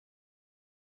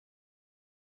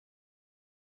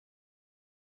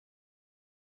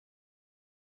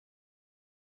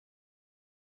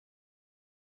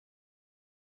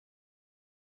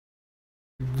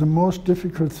The most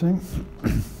difficult thing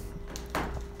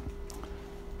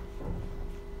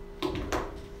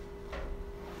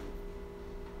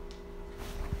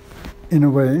in a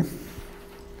way,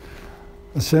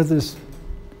 I said this,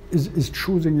 is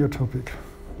choosing your topic,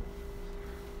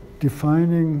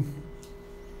 defining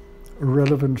a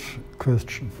relevant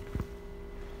question.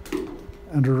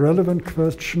 And a relevant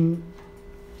question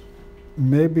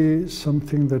may be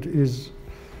something that is,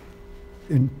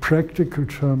 in practical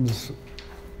terms,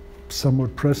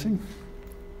 somewhat pressing,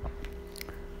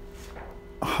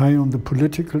 high on the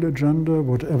political agenda,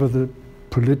 whatever the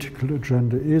political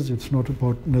agenda is. It's not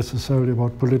necessarily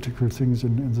about political things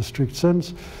in the strict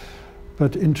sense,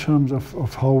 but in terms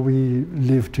of how we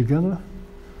live together.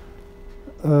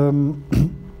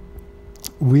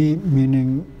 We,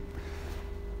 meaning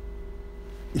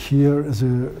here as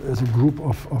a group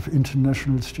of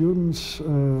international students,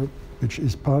 which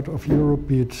is part of Europe,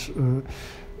 be it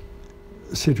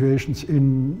situations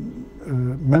in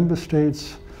member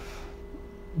states,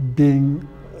 be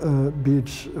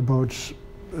it about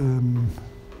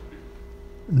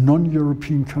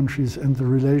non-European countries and the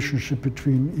relationship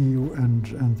between EU and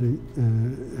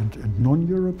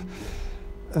non-Europe,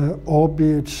 or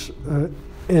be it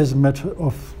as a matter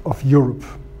of Europe.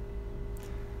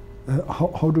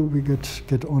 How do we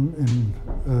get on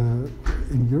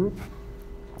in Europe?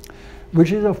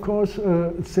 Which is, of course,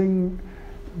 a thing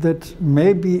that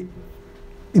may be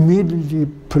immediately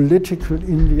political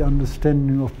in the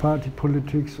understanding of party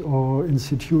politics or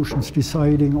institutions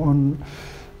deciding on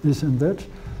this and that.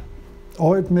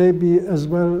 Or it may be as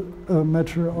well a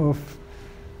matter of,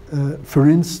 for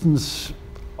instance,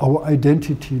 our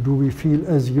identity. Do we feel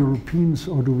as Europeans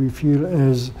or do we feel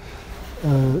as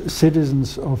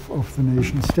citizens of the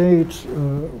nation state,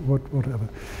 whatever.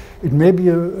 It may be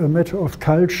a matter of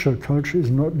culture. Culture is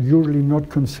usually not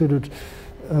considered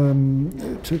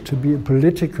to be a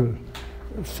political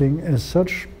thing as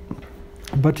such,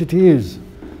 but it is.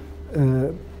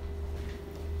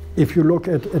 If you look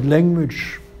at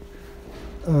language,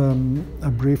 I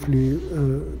briefly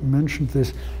mentioned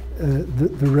this,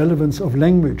 the relevance of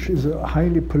language is a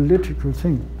highly political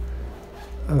thing,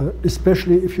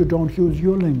 especially if you don't use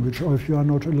your language or if you are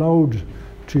not allowed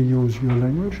to use your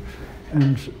language.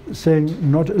 And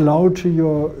saying not allowed to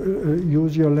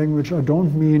use your language, I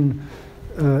don't mean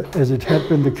as it had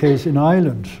been the case in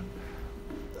Ireland,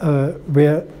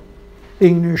 where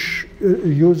English,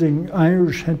 using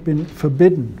Irish had been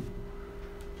forbidden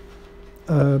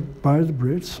by the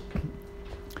Brits.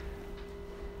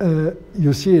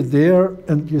 You see it there,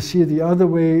 and you see the other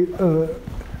way,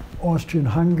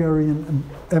 Austrian-Hungarian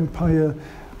Empire,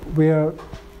 where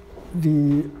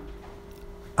the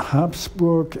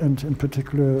Habsburg, and in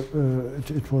particular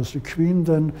it was the Queen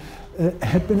then,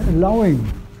 had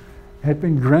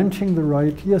been granting the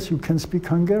right, yes, you can speak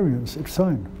Hungarian, it's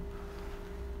fine.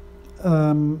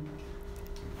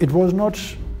 It was not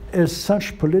as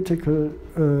such political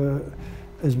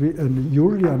as we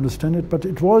usually understand it, but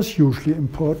it was hugely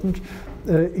important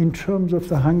in terms of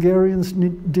the Hungarians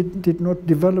did not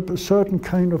develop a certain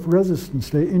kind of resistance.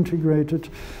 They integrated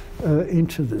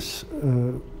into this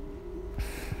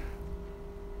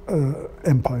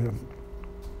empire.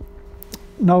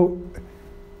 Now,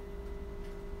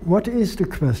 what is the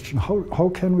question? How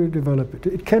can we develop it?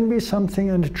 It can be something,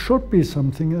 and it should be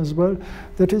something as well,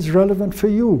 that is relevant for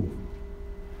you.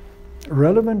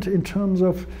 Relevant in terms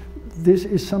of this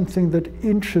is something that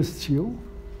interests you,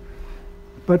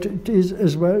 but it is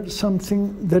as well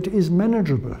something that is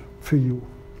manageable for you.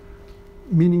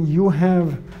 Meaning you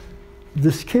have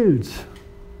the skills.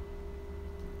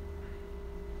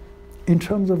 In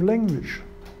terms of language,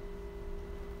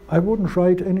 I wouldn't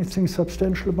write anything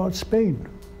substantial about Spain,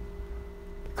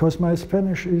 because my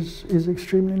Spanish is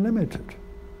extremely limited.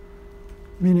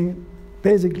 Meaning,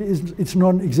 basically, it's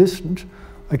non-existent.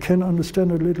 I can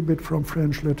understand a little bit from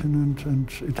French, Latin,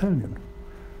 and Italian.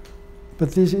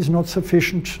 But this is not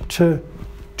sufficient to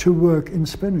work in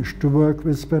Spanish, to work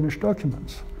with Spanish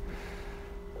documents.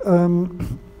 Are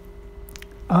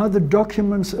the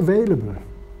documents available?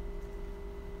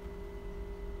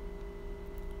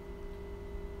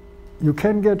 You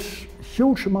can get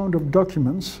huge amount of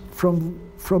documents from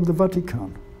the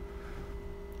Vatican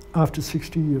after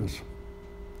 60 years.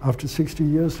 After 60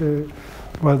 years, the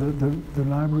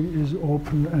library is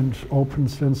open and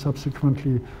opens then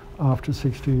subsequently after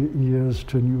 60 years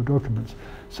to new documents.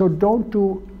 So don't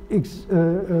do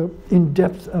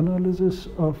in-depth analysis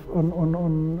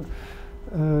on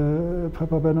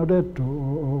Papa Benedetto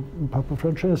or Papa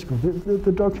Francesco.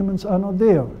 The documents are not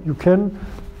there. You can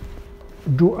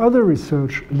do other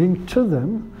research linked to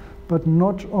them, but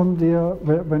not on their,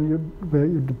 where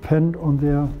you depend on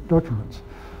their documents.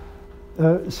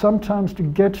 Sometimes to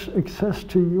get access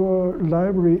to your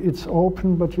library, it's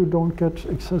open, but you don't get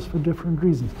access for different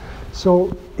reasons.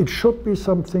 So it should be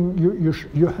something,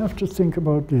 you have to think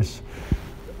about this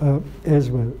as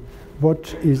well.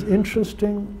 What is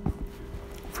interesting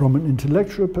from an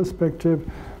intellectual perspective,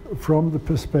 from the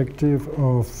perspective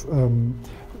of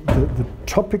the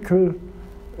topicality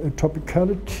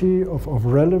of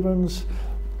relevance,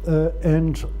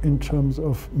 and in terms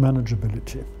of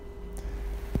manageability.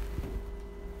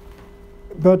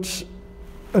 But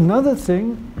another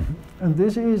thing, and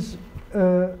this is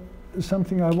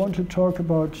something I want to talk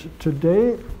about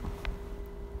today,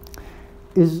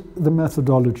 is the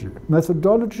methodology.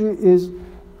 Methodology is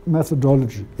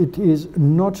methodology. It is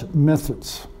not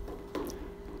methods.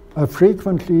 I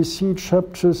frequently see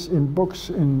chapters in books,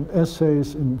 in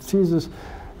essays, in theses,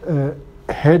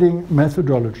 heading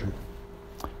methodology.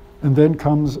 And then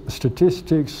comes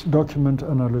statistics, document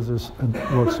analysis, and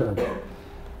whatsoever.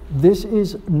 This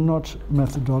is not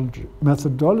methodology.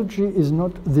 Methodology is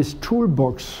not this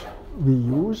toolbox we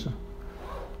use,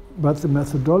 but the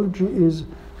methodology is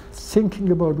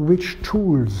thinking about which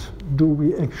tools do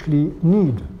we actually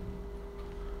need.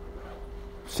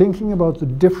 Thinking about the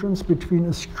difference between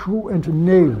a screw and a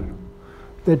nail,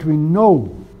 that we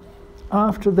know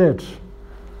after that,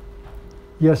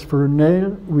 yes, for a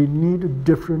nail we need a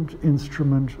different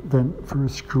instrument than for a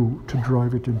screw to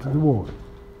drive it into the wall.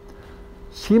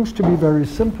 Seems to be very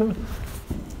simple.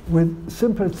 With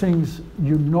simple things,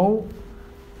 you know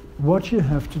what you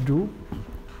have to do,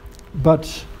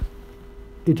 but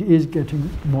it is getting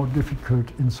more difficult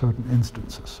in certain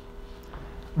instances,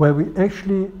 where we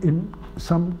actually, in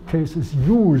some cases,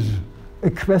 use a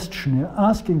questionnaire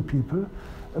asking people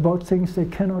about things they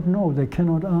cannot know, they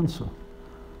cannot answer.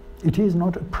 It is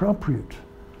not appropriate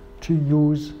to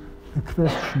use a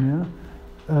questionnaire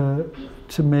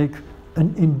to make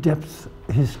an in-depth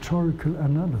historical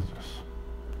analysis.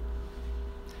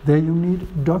 There you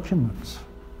need documents.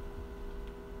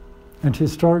 And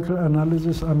historical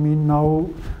analysis, I mean now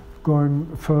going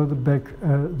further back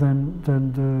than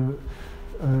the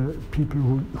people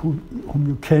whom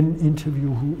you can interview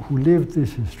who lived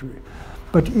this history.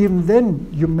 But even then,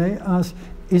 you may ask,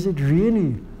 is it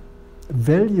really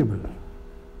valuable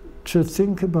to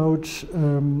think about,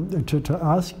 to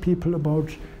ask people about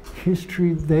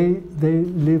history they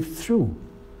lived through?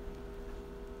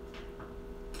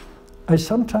 I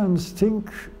sometimes think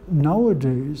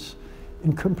nowadays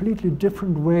in completely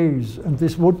different ways, and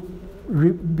this would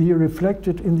be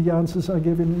reflected in the answers I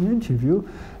gave in an interview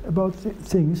about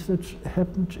things that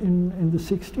happened in the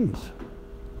 60s.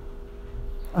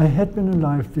 I had been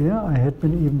alive there, I had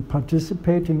been even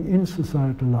participating in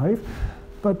societal life,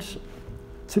 but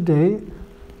today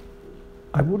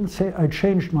I wouldn't say I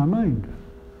changed my mind.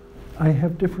 I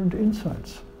have different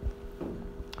insights.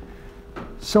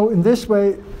 So in this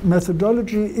way,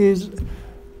 methodology is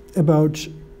about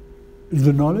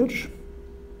the knowledge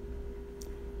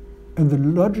and the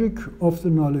logic of the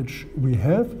knowledge we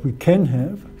can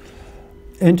have,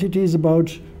 and it is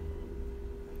about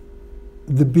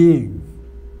the being.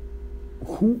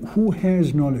 Who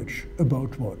has knowledge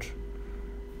about what?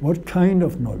 What kind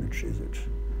of knowledge is it?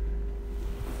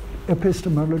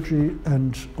 Epistemology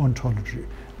and ontology.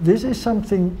 This is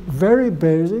something very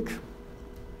basic.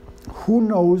 Who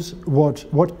knows what?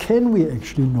 What can we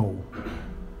actually know?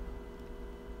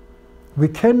 We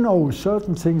can know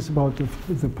certain things about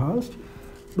the past,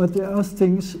 but there are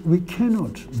things we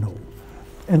cannot know.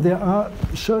 And there are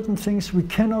certain things we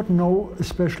cannot know,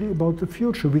 especially about the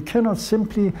future. We cannot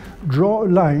simply draw a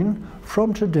line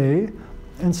from today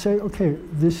and say, okay,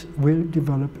 this will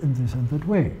develop in this and that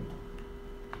way.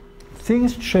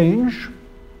 Things change.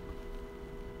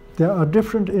 There are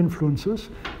different influences,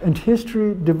 and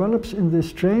history develops in this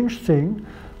strange thing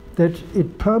that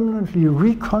it permanently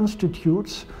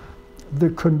reconstitutes the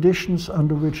conditions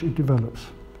under which it develops.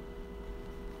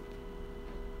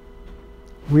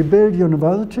 We build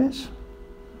universities,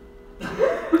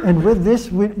 and with this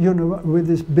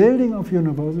building of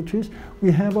universities,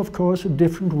 we have, of course, a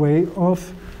different way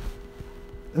of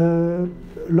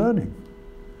learning.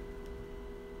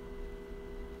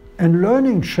 And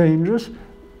learning changes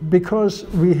because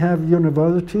we have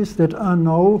universities that are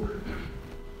now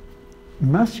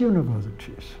mass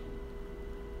universities.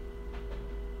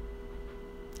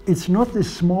 It's not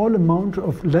this small amount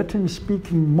of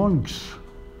Latin-speaking monks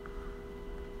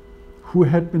who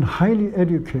had been highly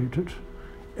educated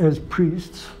as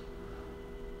priests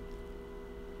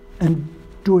and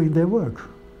doing their work.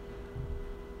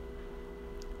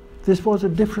 this was a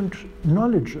different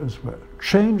knowledge as well,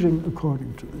 changing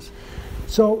according to this.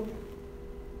 So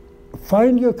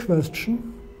find your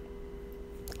question,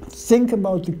 think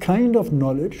about the kind of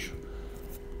knowledge,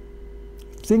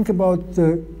 think about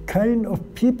the kind of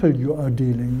people you are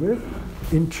dealing with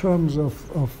in terms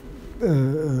of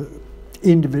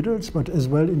individuals, but as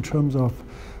well in terms of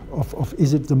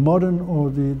is it the modern or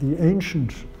the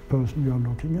ancient person you're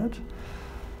looking at.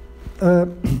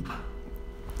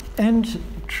 And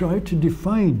try to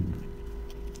define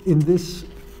in this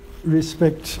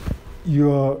respect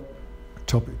your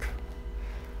topic.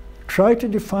 Try to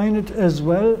define it as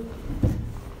well,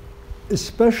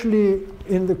 especially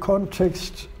in the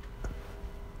context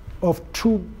of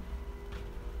two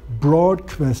broad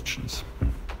questions.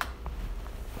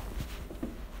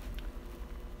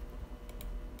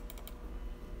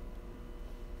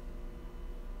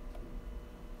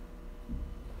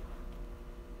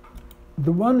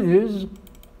 The one is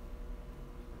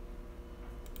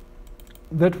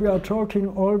that we are talking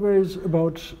always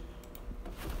about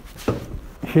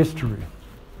history.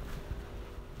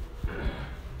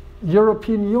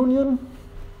 European Union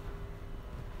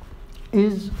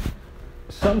is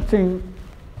something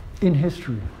in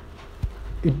history.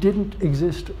 It didn't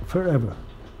exist forever.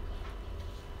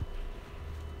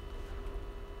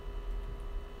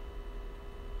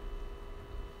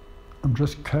 I'm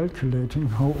just calculating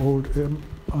how old am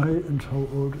I and how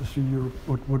old is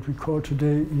what we call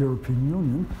today European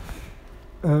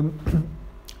Union.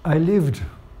 I lived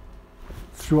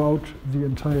throughout the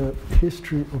entire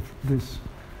history of this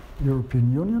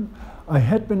European Union. I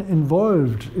had been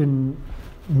involved in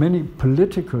many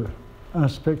political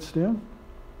aspects there.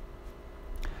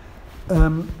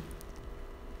 And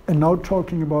now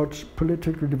talking about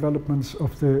political developments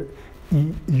of the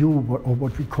EU, or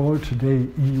what we call today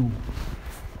EU.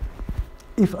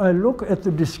 If I look at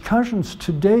the discussions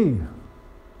today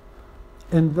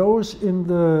and those in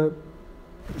the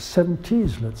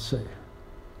 70s, let's say,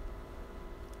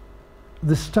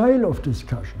 the style of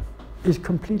discussion is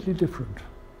completely different.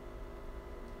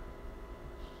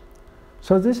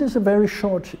 So this is a very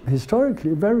short,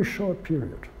 historically, a very short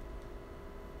period.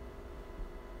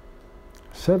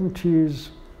 70s,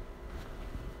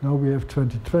 now we have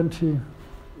 2020,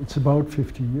 it's about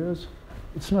 50 years,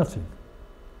 it's nothing.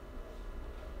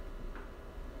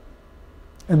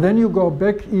 And then you go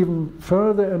back even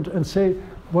further and say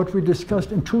what we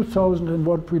discussed in 2000 and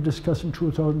what we discussed in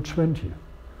 2020.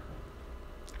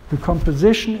 The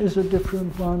composition is a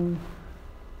different one.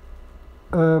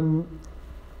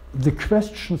 The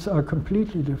questions are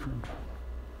completely different.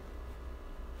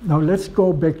 Now let's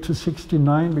go back to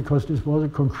 '69 because this was a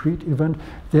concrete event.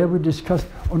 There we discussed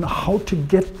on how to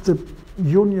get the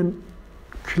Union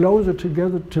closer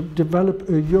together to develop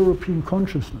a European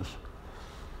consciousness.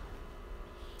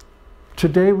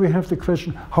 Today we have the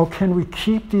question, how can we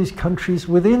keep these countries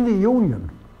within the Union?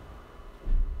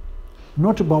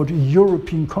 Not about a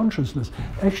European consciousness.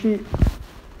 Actually,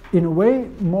 in a way,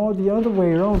 more the other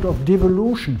way around, of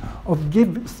devolution, of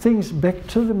give things back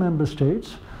to the member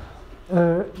states,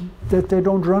 that they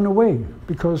don't run away,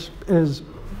 because as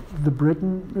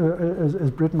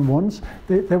Britain wants,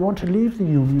 they want to leave the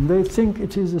Union. They think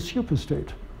it is a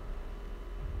superstate.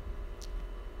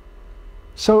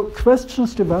 So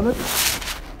questions develop,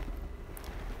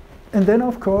 and then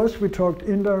of course we talked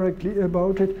indirectly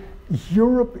about it.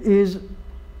 Europe is,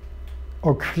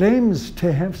 or claims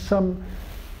to have, some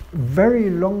very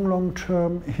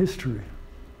long-term history.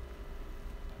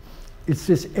 It's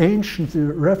this ancient,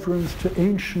 the reference to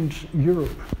ancient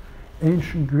Europe,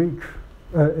 ancient Greek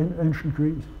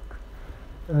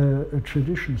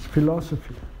traditions,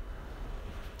 philosophy,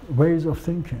 ways of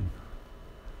thinking.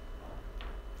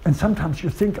 And sometimes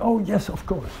you think, oh yes, of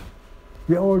course,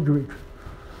 we are all Greek.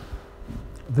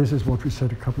 This is what we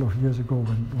said a couple of years ago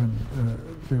when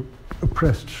they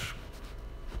oppressed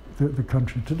the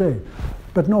country today.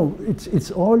 But no,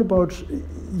 it's all about,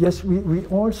 yes, we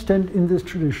all stand in this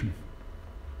tradition.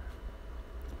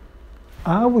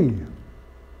 Are we?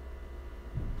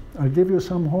 I'll give you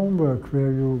some homework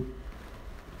where you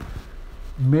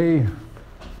may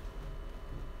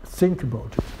think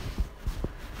about it.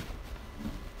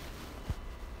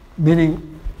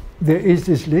 Meaning, there is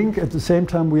this link. At the same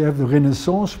time, we have the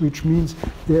Renaissance, which means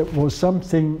there was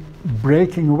something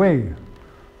breaking away.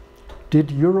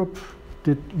 Did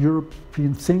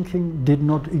European thinking did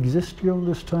not exist during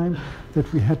this time,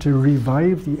 that we had to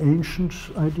revive the ancient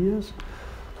ideas?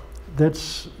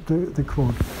 That's the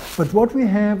quote. But what we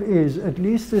have is at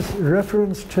least this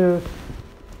reference to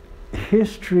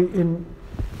history in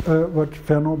what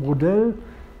Fernand Braudel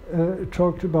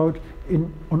talked about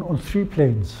on three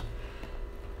planes.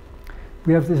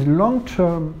 we have this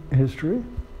long-term history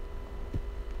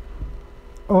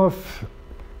of,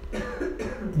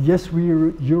 yes, we are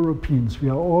Europeans, we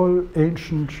are all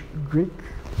ancient Greek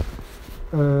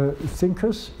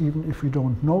thinkers, even if we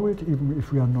don't know it, even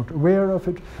if we are not aware of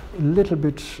it, a little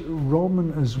bit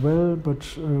Roman as well, but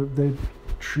they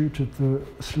treated the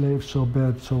slaves so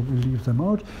bad, so we leave them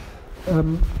out.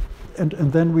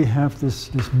 And then we have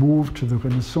this move to the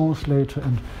Renaissance later,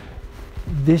 and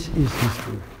this is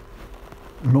history,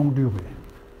 longue durée,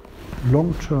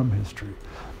 long-term history.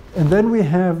 And then we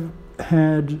have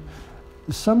had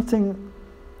something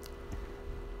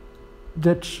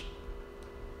that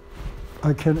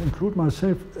I can include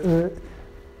myself,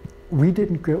 we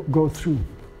didn't go through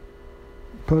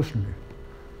personally.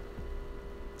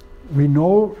 We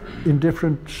know in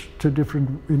different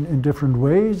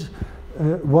ways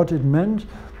what it meant,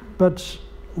 but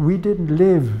we didn't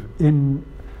live in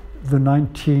the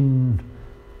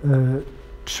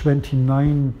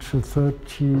 1929 to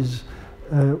 30s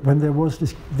when there was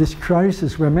this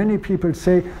crisis, where many people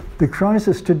say the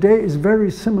crisis today is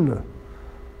very similar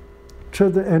to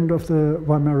the end of the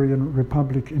Weimarian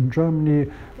Republic in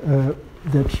Germany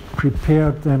that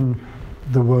prepared then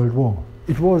the World War.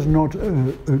 It was not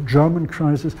a German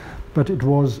crisis, but it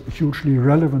was hugely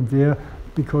relevant there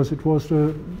because it was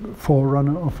the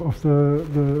forerunner of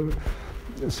the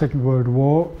Second World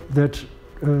War that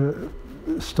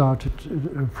started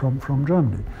from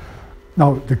Germany.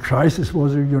 Now, the crisis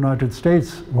was a United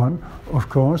States one, of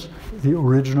course, the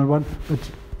original one,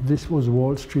 but this was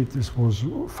Wall Street, this was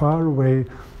far away,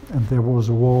 and there was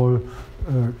a wall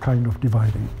kind of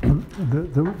dividing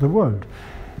the world.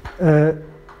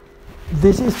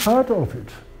 This is part of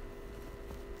it.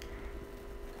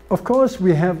 Of course,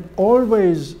 we have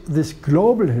always this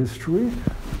global history,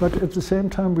 but at the same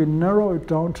time we narrow it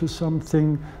down to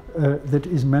something that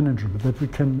is manageable, that we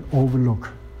can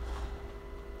overlook.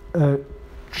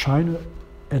 China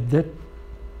at that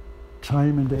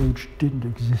time and age didn't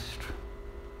exist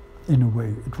in a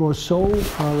way. It was so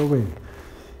far away.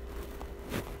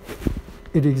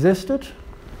 It existed.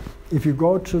 If you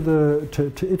go to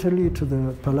Italy, to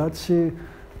the palazzi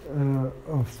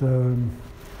of the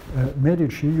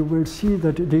Medici, you will see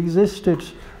that it existed,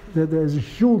 that there's a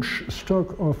huge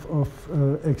stock of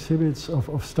exhibits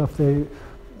of stuff they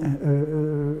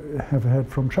have had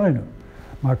from China,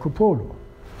 Marco Polo.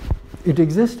 It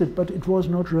existed, but it was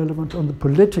not relevant on the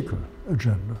political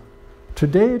agenda.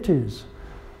 Today it is.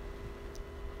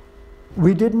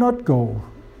 We did not go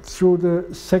through the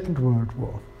Second World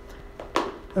War.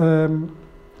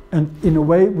 And in a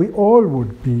way, we all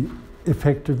would be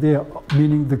affected there,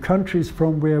 meaning the countries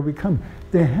from where we come.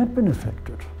 They had been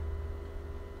affected.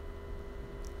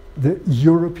 The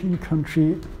European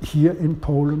country here in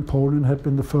Poland, Poland had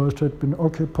been the first, had been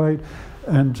occupied,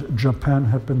 and Japan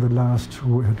had been the last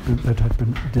that had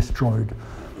been destroyed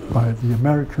by the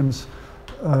Americans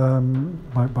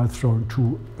by throwing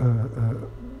two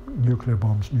nuclear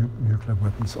bombs, nuclear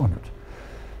weapons on it.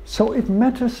 So it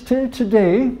matters still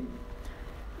today.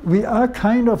 We are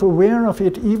kind of aware of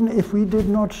it, even if we did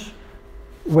not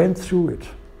went through it.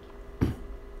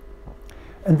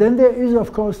 And then there is,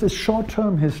 of course, this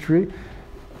short-term history.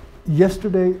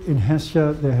 Yesterday in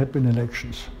Hessia there had been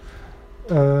elections.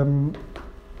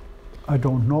 I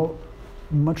don't know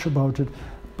much about it,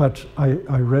 but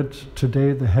I read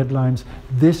today the headlines,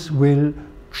 "This will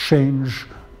change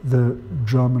the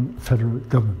German federal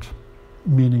government,"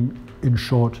 meaning, in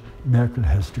short, Merkel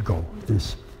has to go.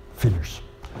 This finishes.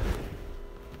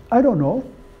 I don't know,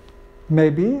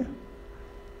 maybe,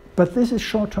 but this is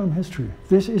short-term history.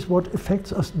 This is what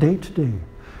affects us day to day.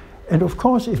 And of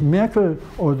course, if Merkel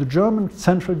or the German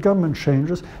central government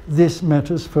changes, this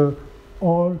matters for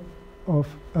all of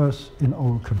us in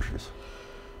our countries.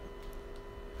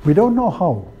 We don't know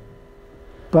how,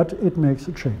 but it makes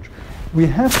a change. We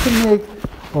have to make,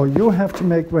 or you have to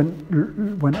make,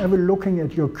 whenever looking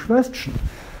at your question,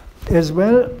 as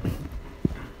well,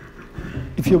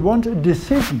 if you want a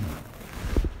decision,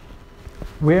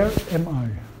 where am I?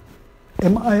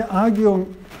 Am I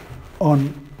arguing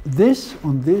on this,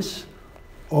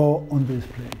 or on this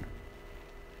plane?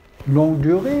 Longue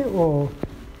durée or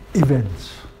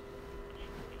events?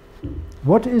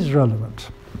 What is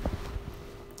relevant?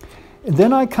 And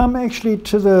then I come actually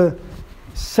to the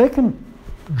second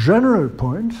general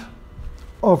point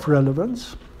of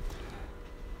relevance.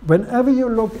 Whenever you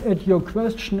look at your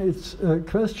question, it's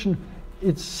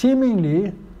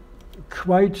seemingly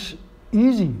quite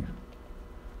easy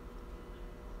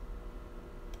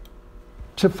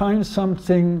to find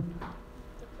something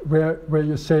where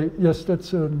you say, yes,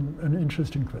 that's an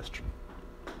interesting question.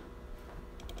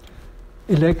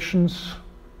 elections,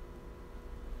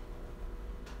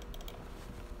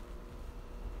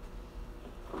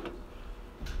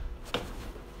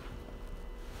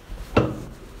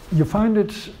 you find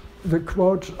it, the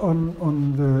quote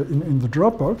in the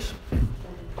Dropbox.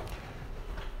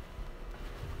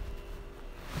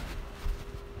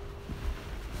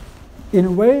 In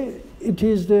a way, it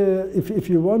is if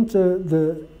you want,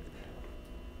 the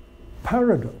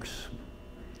paradox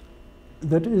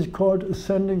that is called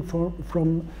ascending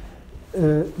from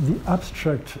the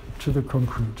abstract to the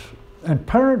concrete. And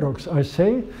paradox, I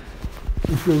say,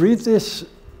 if you read this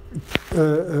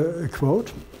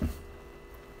quote,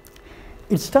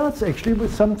 it starts actually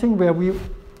with something where we,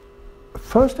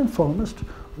 first and foremost,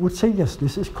 would say, yes,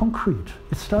 this is concrete.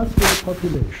 It starts with the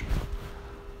population.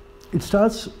 It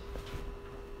starts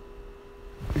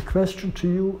a question to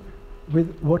you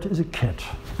with, what is a cat?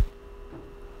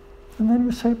 And then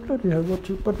you say, bloody hell,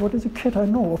 but what is a cat? I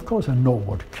know, of course I know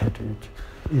what a cat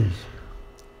is.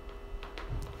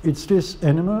 It's this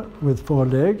animal with 4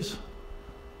 legs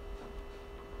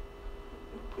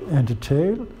and a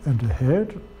tail and a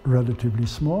head, relatively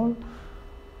small.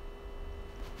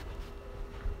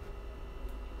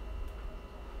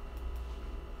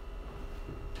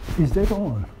 Is that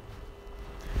all?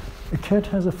 A cat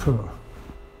has a fur.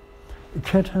 A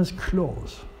cat has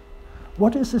claws.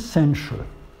 What is essential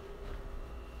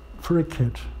for a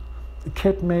cat? A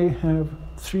cat may have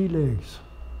 3 legs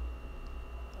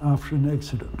after an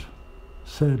accident,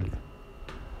 sadly.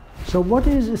 So what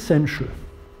is essential?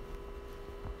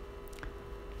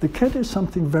 The cat is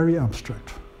something very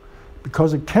abstract,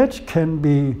 because a cat can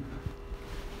be,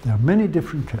 there are many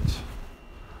different cats,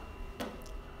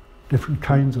 different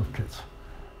kinds of cats.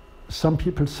 Some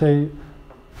people say,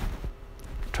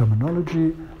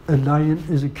 terminology, a lion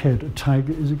is a cat, a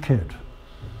tiger is a cat.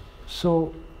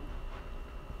 So,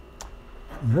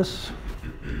 yes,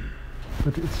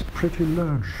 but it's pretty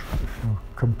large if you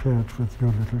compare it with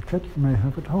your little cat you may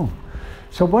have at home.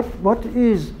 So what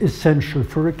is essential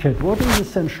for a cat? What is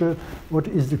essential? What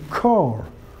is the core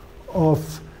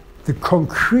of the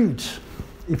concrete,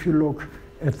 if you look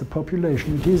at the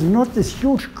population? It is not this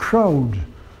huge crowd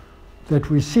that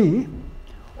we see,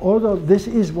 although this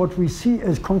is what we see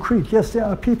as concrete. Yes, there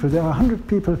are people, there are 100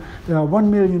 people, there are 1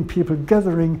 million people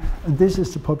gathering, and this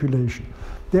is the population.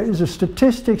 There is a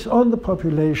statistics on the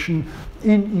population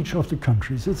in each of the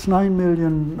countries. It's 9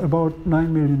 million, about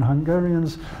 9 million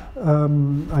Hungarians.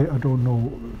 I don't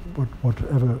know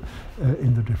whatever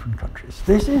in the different countries.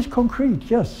 This is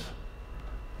concrete, yes.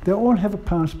 They all have a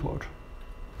passport.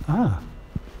 Ah,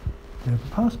 they have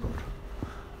a passport.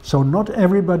 So not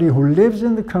everybody who lives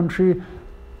in the country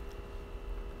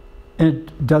and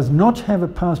does not have a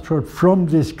passport from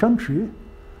this country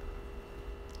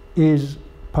is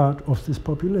part of this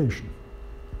population.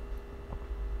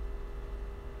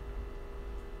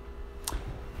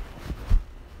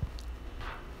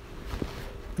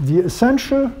 The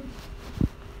essential,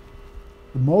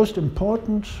 the most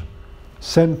important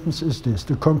sentence is this: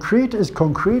 the concrete is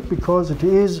concrete because it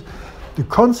is the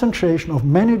concentration of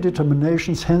many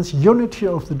determinations, hence unity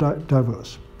of the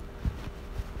diverse.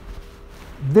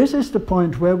 This is the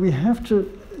point where we have to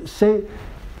say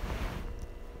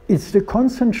it's the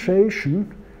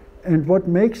concentration, and what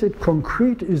makes it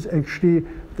concrete is actually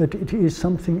that it is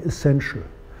something essential.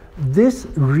 This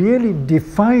really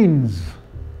defines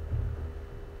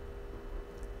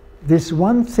this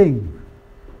one thing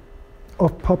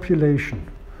of population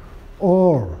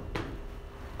or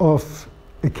of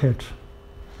a cat.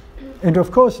 And of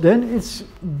course then it's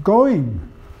going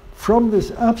from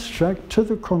this abstract to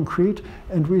the concrete,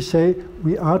 and we say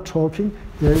we are talking,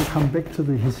 there you come back to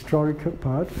the historical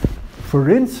part. For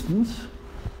instance,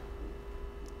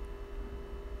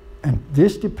 and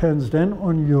this depends then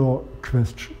on your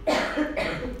question,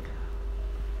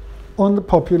 on the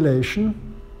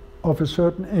population of a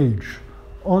certain age,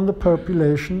 on the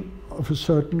population of a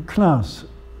certain class,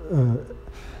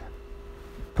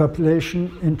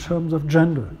 population in terms of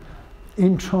gender,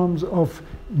 in terms of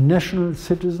national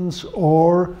citizens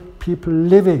or people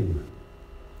living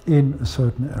in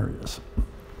certain areas.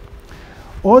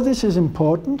 All this is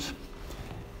important,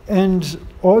 and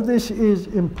all this is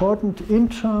important in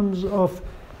terms of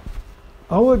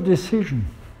our decision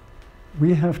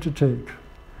we have to take,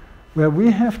 where we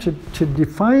have to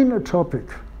define a topic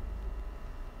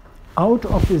out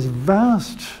of these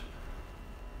vast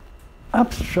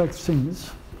abstract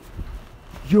things.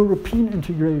 European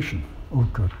integration, oh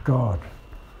good God,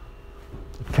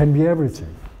 it can be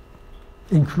everything,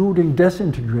 including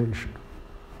disintegration.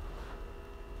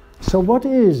 So what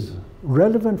is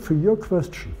relevant for your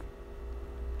question?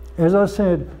 As I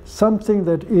said, something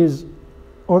that is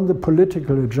on the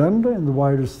political agenda, in the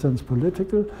widest sense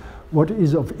political, what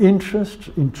is of interest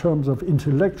in terms of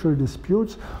intellectual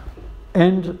disputes,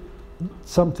 and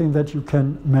something that you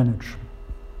can manage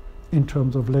in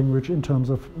terms of language, in terms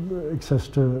of access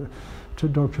to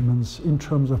documents, in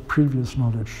terms of previous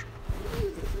knowledge,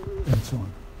 and so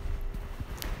on.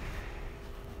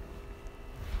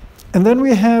 And then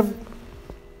we have,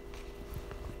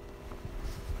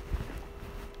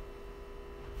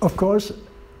 of course,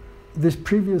 this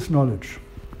previous knowledge.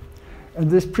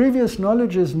 And this previous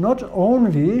knowledge is not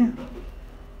only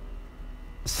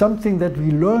something that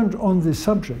we learned on the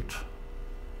subject.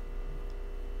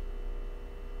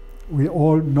 We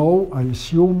all know, I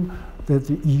assume, that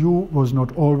the EU was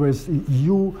not always the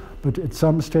EU, but at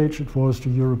some stage it was the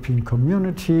European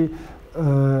Community,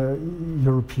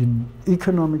 European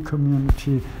Economic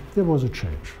Community. There was a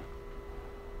change.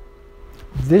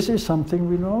 This is something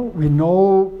we know. We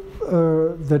know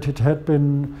that it had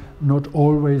been not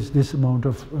always this amount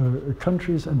of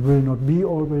countries and will not be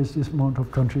always this amount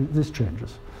of countries. This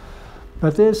changes.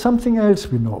 But there is something else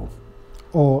we know,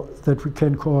 or that we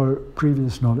can call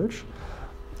previous knowledge,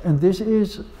 and this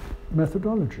is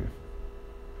methodology.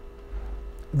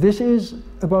 This is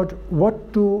about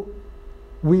what do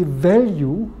we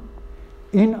value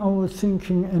in our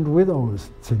thinking and with our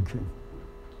thinking.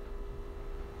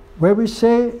 Where we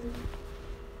say,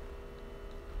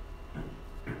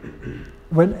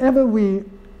 whenever we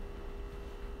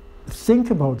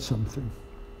think about something,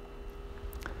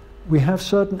 we have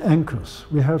certain anchors,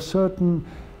 we have certain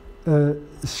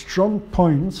strong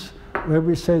points where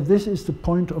we say this is the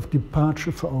point of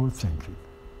departure for our thinking.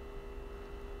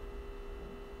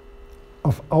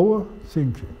 Of our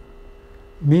thinking.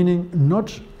 Meaning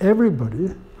not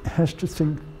everybody has to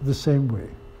think the same way.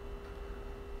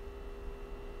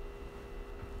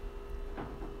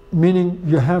 Meaning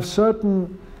you have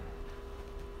certain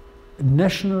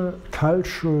national,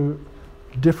 cultural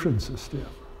differences there.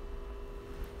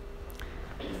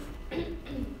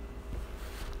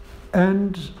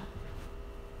 And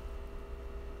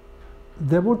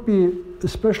there would be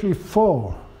especially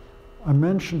four, I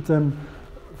mentioned them,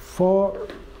 4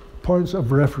 points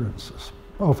of references,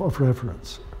 of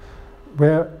reference,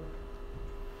 where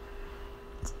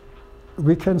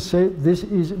we can say this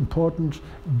is important,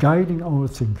 guiding our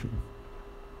thinking.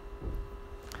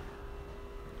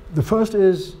 The first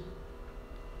is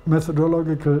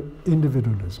methodological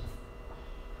individualism.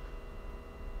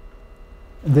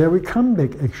 And there we come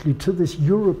back actually to this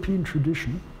European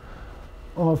tradition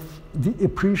of the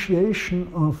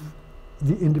appreciation of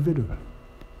the individual.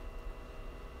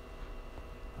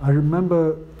 I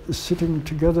remember sitting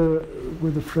together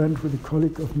with a friend, with a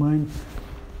colleague of mine,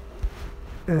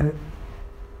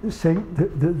 saying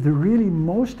the really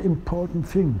most important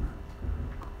thing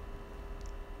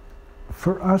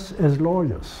for us as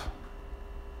lawyers,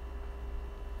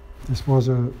 this was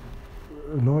a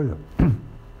lawyer,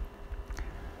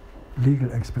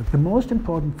 legal expert, the most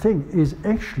important thing is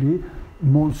actually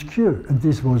Montesquieu, and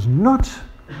this was not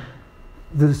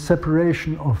the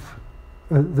separation of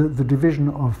the division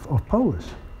of powers,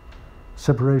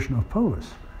 separation of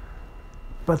powers.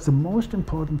 But the most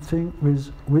important thing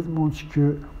is, with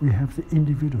Montesquieu, we have the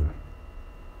individual.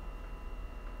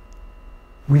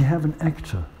 We have an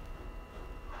actor.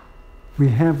 We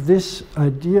have this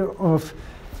idea of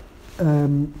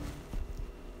the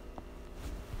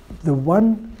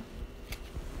one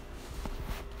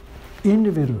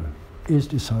individual is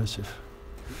decisive.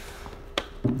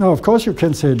 Now, of course, you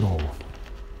can say no.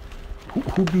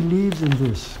 Who believes in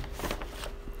this?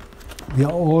 We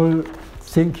are all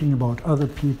thinking about other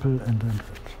people and that.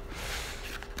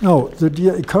 Now, the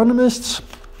dear economists,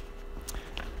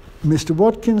 Mr.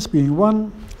 Watkins being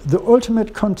one, the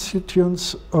ultimate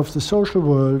constituents of the social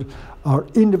world are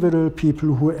individual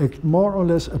people who act more or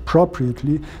less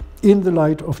appropriately in the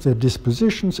light of their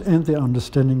dispositions and their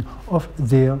understanding of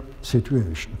their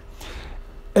situation.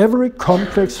 Every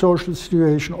complex social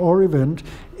situation or event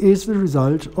is the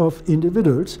result of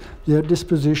individuals, their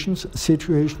dispositions,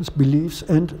 situations, beliefs,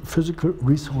 and physical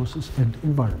resources and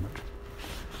environment.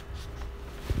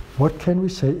 What can we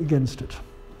say against it?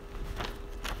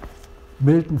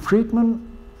 Milton Friedman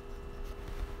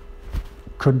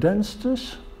condensed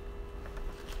this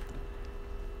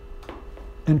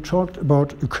and talked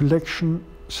about a collection,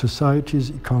 societies,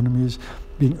 economies,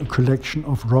 being a collection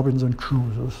of Robinson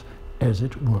Crusoes, as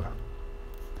it were.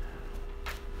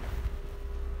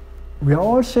 We are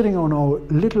all sitting on our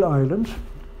little island,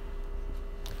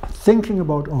 thinking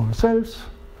about ourselves,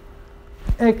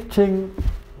 acting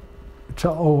to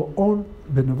our own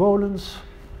benevolence,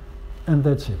 and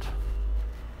that's it.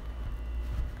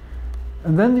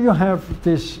 And then you have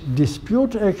this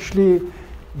dispute actually,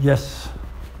 yes,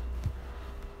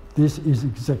 this is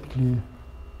exactly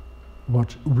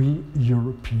what we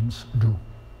Europeans do.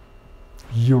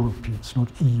 Europeans, not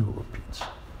Europeans.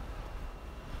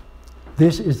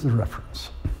 This is the reference.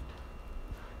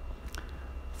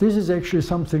 This is actually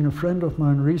something a friend of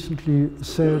mine recently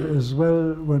said as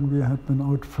well when we had been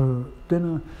out for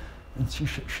dinner, and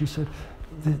she said,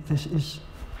 this is,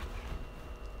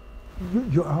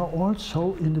 you are all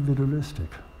so individualistic.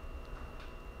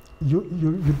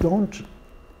 You don't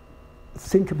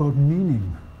think about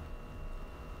meaning.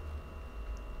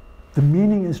 The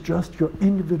meaning is just your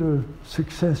individual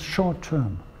success, short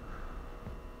term.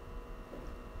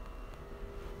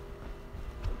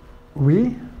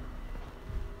 We,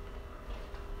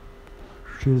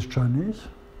 she is Chinese,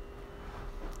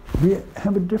 we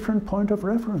have a different point of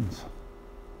reference.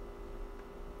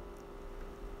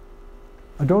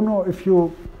 I don't know if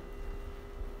you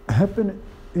have been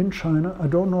in China. I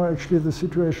don't know actually the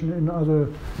situation in other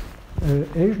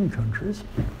Asian countries.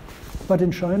 But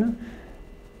in China,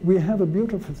 we have a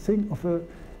beautiful thing of a,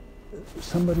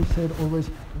 somebody said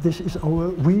always, this is our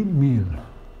we meal.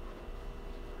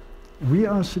 We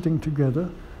are sitting together,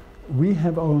 we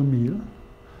have our meal.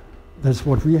 That's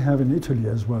what we have in Italy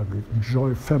as well. We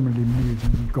enjoy family meals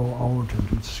and we go out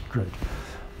and it's great.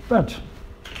 But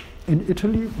in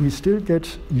Italy, we still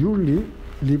get, usually,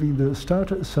 leaving the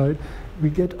starter aside, we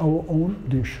get our own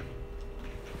dish.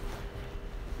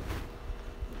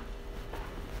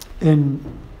 In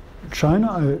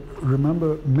China, I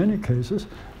remember many cases,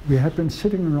 we had been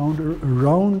sitting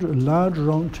around a large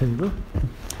round table,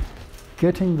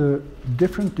 getting the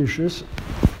different dishes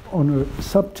on a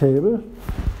sub-table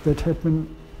that had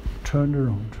been turned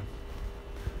around.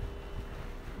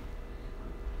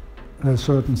 There's a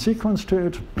certain sequence to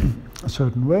it, a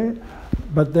certain way,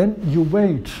 but then you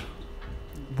wait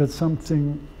that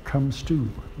something comes to you.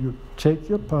 You take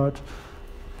your part,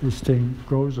 this thing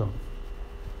goes on.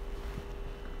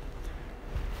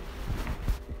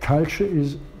 Culture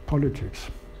is politics.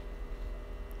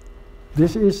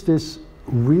 This is this,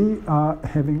 we are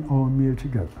having our meal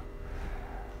together.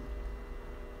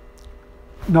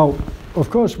 Now, of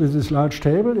course, with this large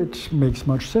table, it makes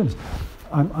much sense.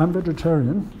 I'm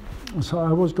vegetarian, so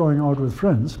I was going out with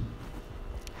friends,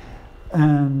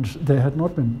 and they had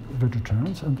not been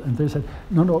vegetarians, and they said,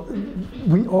 no,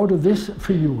 we order this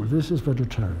for you, this is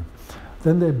vegetarian.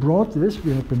 Then they brought this,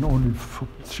 we had been only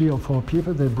 3 or 4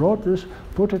 people, they brought this,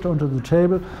 put it onto the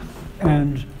table,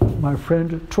 and my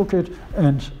friend took it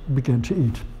and began to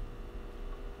eat.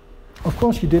 Of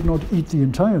course, he did not eat the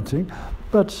entire thing,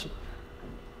 but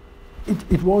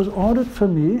it was ordered for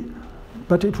me,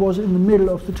 but it was in the middle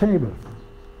of the table.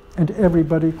 And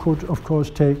everybody could, of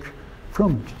course, take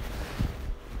from it.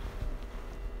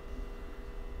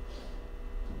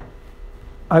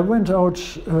 I went out,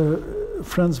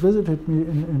 friends visited me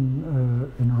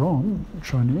in Rome,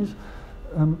 Chinese.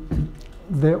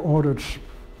 They ordered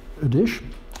a dish,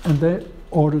 and they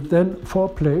ordered then 4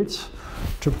 plates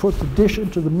to put the dish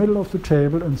into the middle of the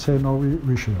table and say, no,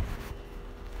 we share.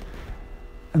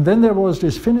 And then there was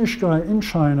this Finnish guy in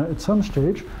China at some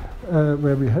stage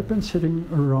where we had been sitting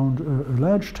around a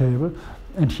large table,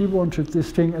 and he wanted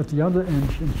this thing at the other end,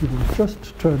 and he was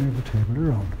just turning the table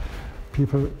around.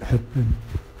 People had been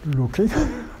looking,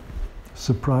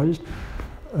 surprised,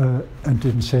 and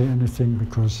didn't say anything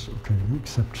because, okay,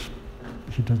 except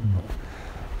he doesn't know.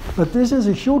 But this is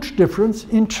a huge difference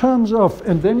in terms of,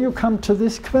 and then you come to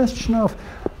this question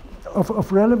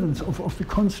of relevance, of the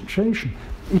concentration.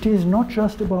 It is not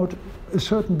just about a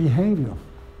certain behavior,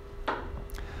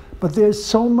 but there's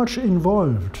so much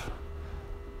involved.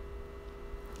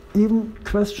 Even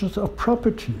questions of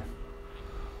property,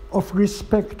 of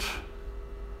respect,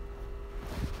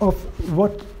 of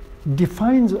what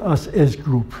defines us as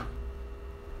group.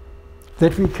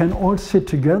 That we can all sit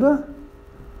together,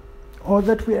 or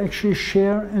that we actually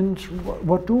share, and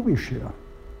what do we share?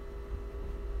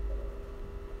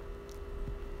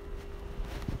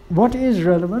 What is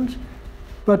relevant,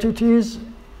 but it is,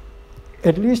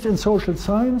 at least in social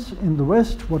science, in the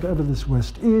West, whatever this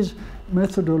West is,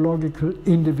 methodological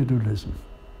individualism.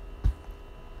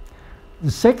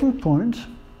 The second point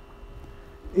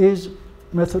is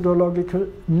methodological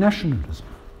nationalism.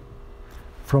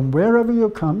 From wherever you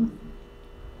come,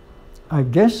 I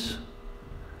guess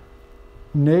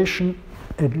nation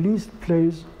at least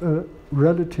plays a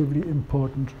relatively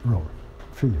important role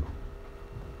for you.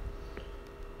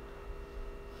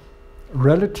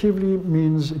 Relatively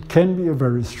means it can be a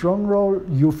very strong role.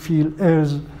 You feel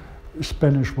as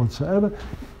Spanish whatsoever.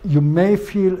 You may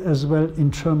feel as well in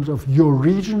terms of your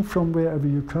region from wherever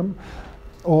you come.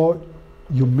 Or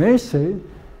you may say,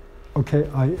 okay,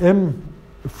 I am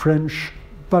French,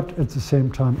 but at the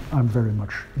same time, I'm very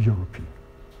much European.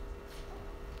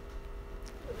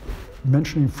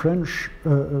 Mentioning French,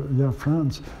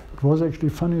 France, it was actually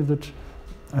funny that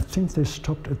I think they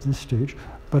stopped at this stage,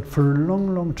 but for a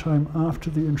long, long time after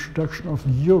the introduction of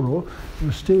the euro,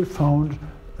 you still found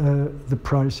the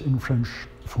price in French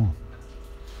francs.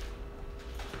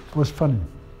 It was funny.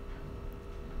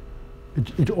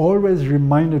 It always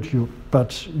reminded you,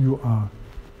 but you are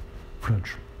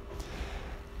French.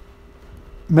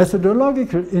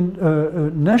 Methodological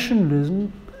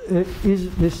nationalism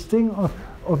is this thing of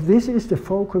this is the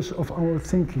focus of our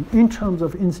thinking in terms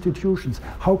of institutions.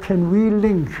 How can we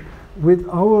link with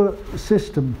our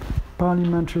system,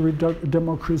 parliamentary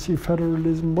democracy,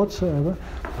 federalism, whatsoever,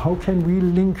 how can we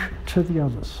link to the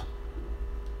others?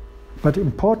 But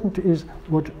important is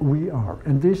what we are.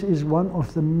 And this is one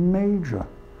of the major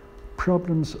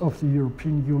problems of the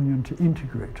European Union to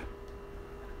integrate.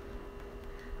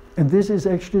 And this is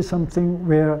actually something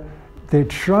where they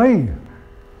try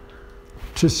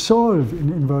to solve, in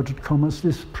inverted commas,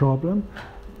 this problem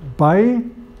by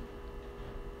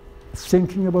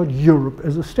thinking about Europe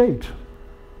as a state.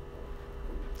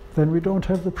 Then we don't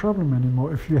have the problem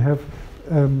anymore. If you have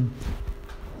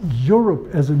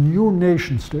Europe as a new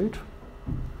nation state,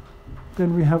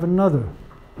 then we have another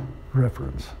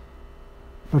reference.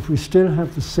 But we still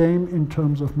have the same in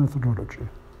terms of methodology.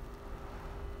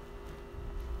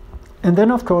 And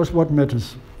then, of course, what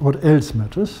matters, what else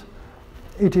matters?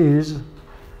 It is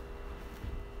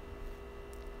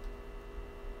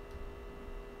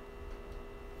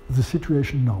the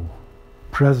situation now,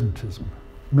 presentism,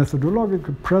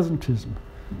 methodological presentism.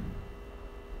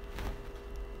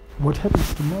 What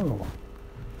happens tomorrow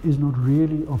is not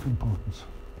really of importance.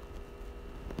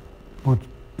 What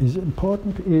is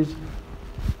important is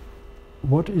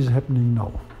what is happening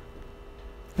now.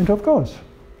 And of course,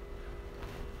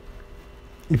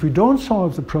 if we don't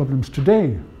solve the problems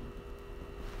today,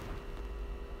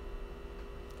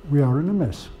 we are in a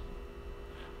mess.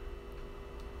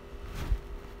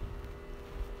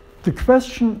 The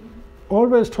question,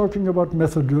 always talking about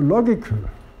methodological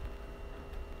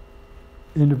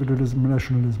individualism,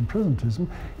 nationalism, presentism,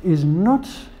 is not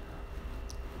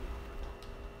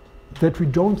that we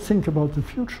don't think about the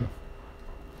future,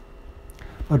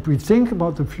 but we think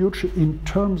about the future in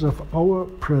terms of our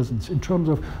presence, in terms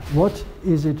of what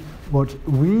is it, what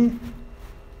we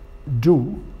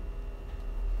do,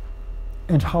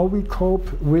 and how we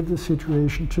cope with the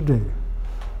situation today.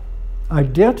 I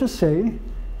dare to say,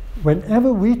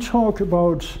 whenever we talk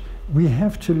about we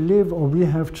have to live or we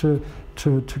have to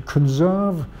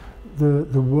conserve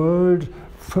the world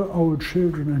for our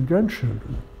children and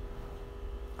grandchildren,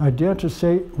 I dare to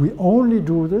say we only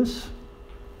do this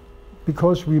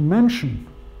because we mention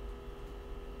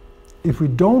if we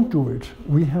don't do it,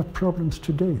 we have problems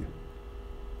today.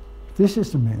 This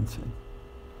is the main thing.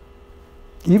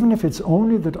 Even if it's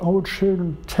only that our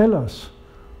children tell us,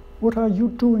 what are you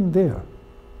doing there?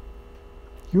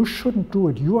 You shouldn't do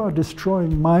it. You are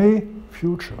destroying my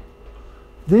future.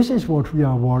 This is what we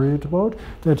are worried about,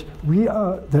 that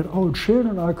our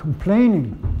children are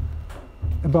complaining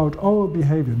about our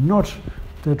behavior, not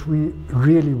that we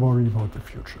really worry about the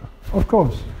future. Of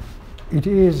course, it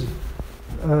is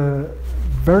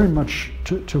very much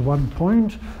to one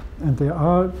point, and there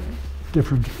are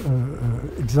different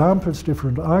examples,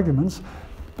 different arguments,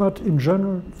 but in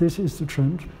general, this is the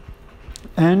trend.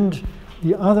 And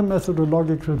the other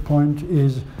methodological point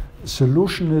is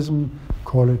solutionism,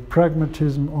 call it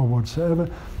pragmatism or whatsoever.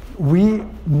 We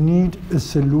need a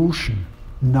solution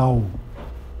now.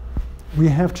 We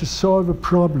have to solve a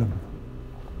problem.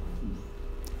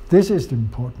 This is the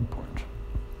important point.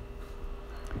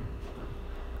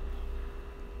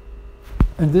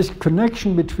 And this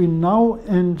connection between now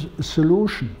and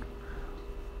solution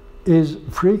is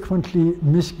frequently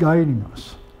misguiding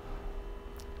us.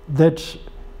 That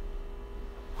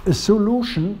a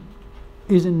solution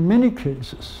is in many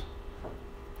cases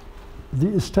the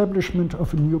establishment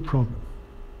of a new problem.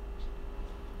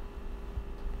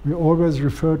 We always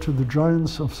refer to the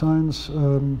giants of science,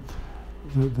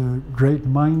 the great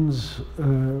minds,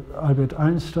 Albert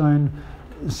Einstein,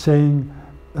 saying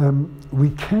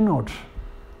we cannot,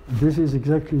 this is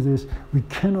exactly this, we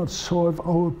cannot solve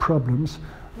our problems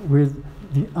with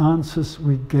the answers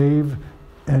we gave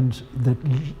and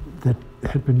that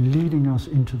had been leading us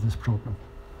into this problem.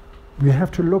 We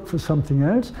have to look for something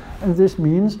else, and this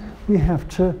means we have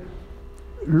to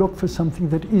look for something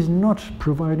that is not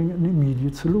providing an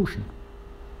immediate solution.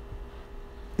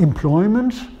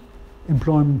 Employment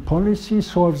policy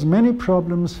solves many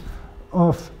problems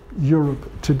of Europe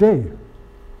today.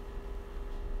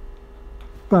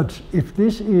 But if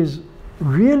this is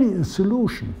really a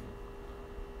solution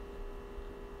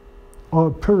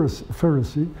or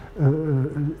Pharisee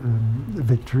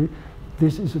victory,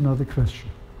 this is another question.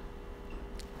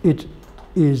 It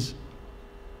is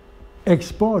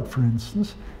export, for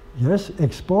instance. Yes,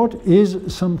 export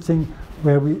is something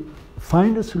where we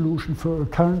find a solution for a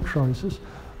current crisis,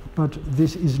 but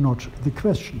this is not the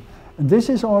question. And this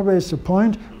is always the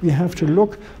point. We have to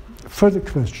look for the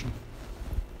question.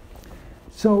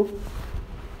 So,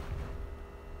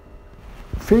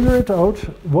 figure it out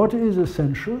what is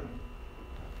essential,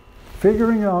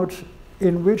 figuring out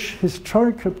in which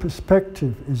historical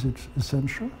perspective is it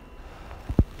essential,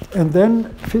 and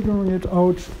then figuring it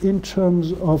out in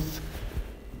terms of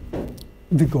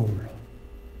the goal.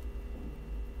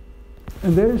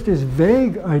 And there is this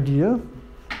vague idea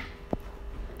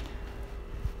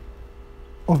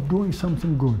of doing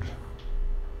something good.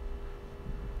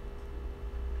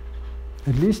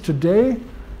 At least today,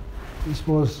 this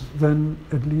was then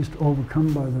at least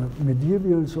overcome by the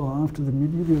medievals, or after the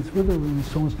medievals with the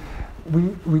Renaissance.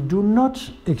 We do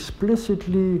not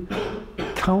explicitly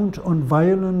count on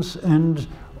violence and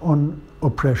on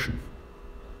oppression.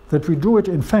 That we do it,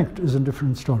 in fact, is a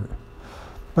different story.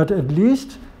 But at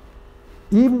least,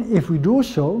 even if we do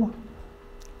so,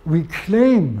 we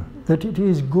claim that it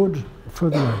is good for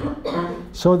the other.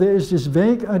 So there is this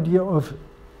vague idea of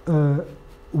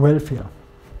welfare.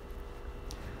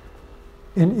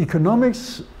 In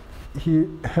economics, he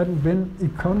hadn't been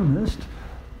economist,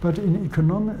 but in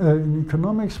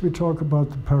economics we talk about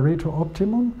the Pareto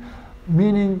optimum,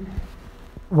 meaning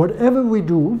whatever we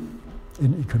do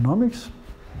in economics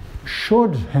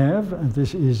should have, and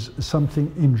this is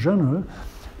something in general,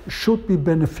 should be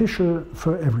beneficial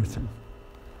for everything.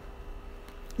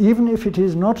 Even if it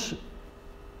is not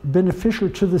beneficial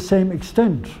to the same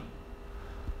extent,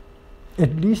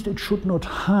 at least it should not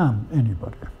harm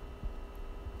anybody.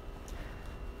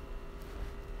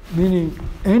 Meaning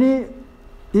any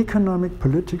economic,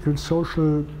 political,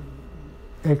 social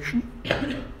action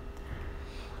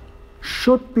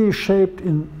should be shaped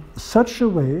in such a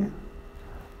way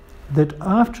that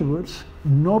afterwards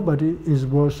nobody is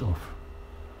worse off.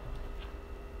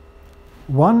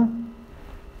 One,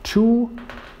 two,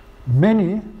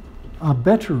 many are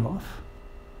better off,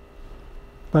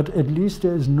 but at least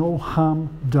there is no harm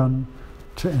done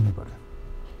to anybody.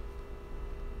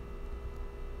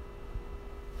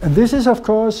 And this is, of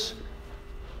course,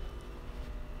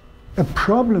 a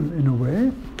problem in a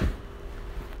way.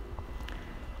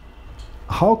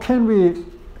 How can we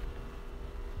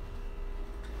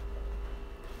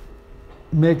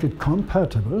make it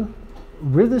compatible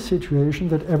with the situation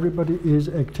that everybody is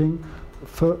acting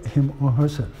for him or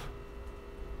herself?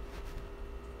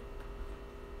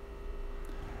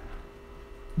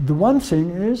 The one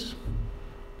thing is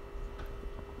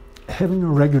having a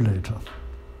regulator,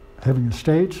 having a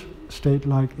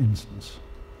state-like instance.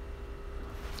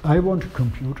 I want a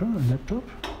computer, a laptop,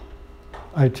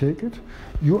 I take it.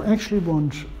 You actually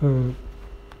want a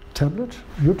tablet,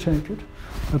 you take it,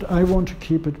 but I want to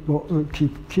keep it,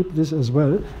 keep this as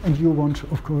well, and you want,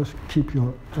 of course, keep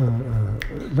your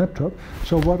laptop.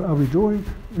 So what are we doing?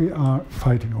 We are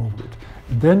fighting over it.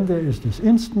 And then there is this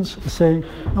instance saying,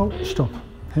 no, stop,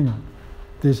 hang on.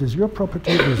 This is your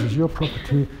property, this is your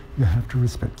property, you have to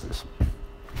respect this.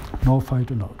 No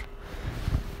fight allowed.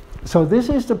 So this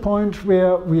is the point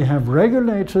where we have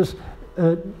regulators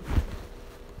in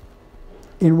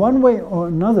one way or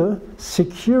another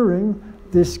securing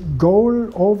this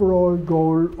goal, overall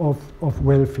goal of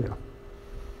welfare.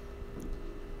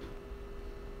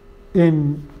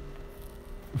 In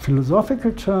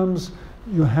philosophical terms,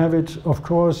 you have it, of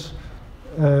course,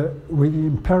 with the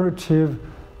imperative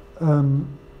in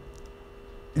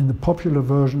the popular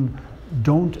version,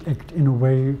 don't act in a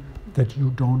way that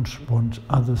you don't want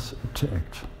others to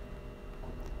act.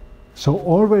 So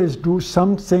always do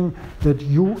something that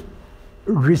you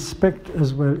respect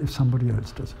as well if somebody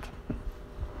else does it.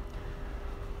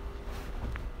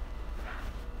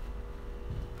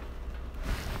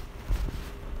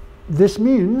 This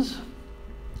means,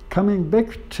 coming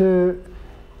back to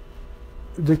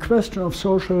the question of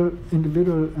social,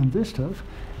 individual, and this stuff,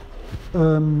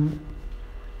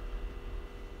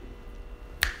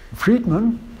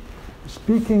 Friedman,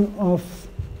 speaking of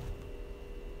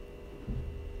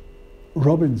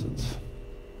Robinson's,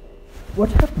 what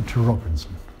happened to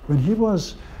Robinson when he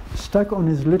was stuck on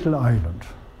his little island?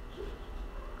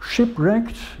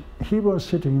 Shipwrecked, he was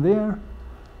sitting there,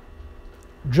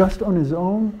 just on his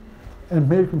own, and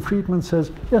Milton Friedman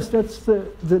says, yes, that's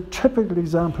the typical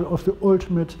example of the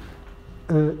ultimate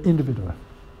individual.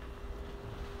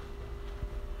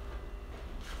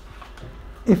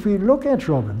 If we look at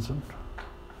Robinson,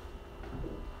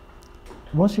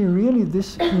 was he really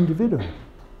this individual?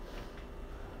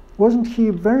 Wasn't he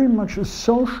very much a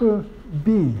social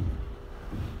being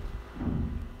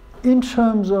in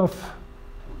terms of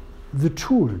the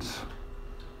tools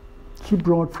he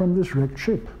brought from this wrecked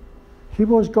ship? He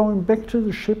was going back to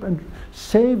the ship and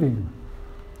saving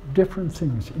different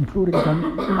things,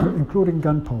 including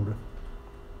gunpowder.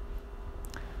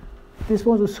 This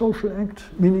was a social act,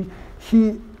 meaning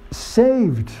he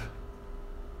saved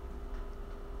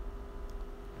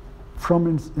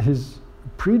from his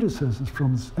predecessors,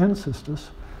 from his ancestors,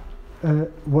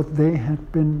 what they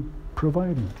had been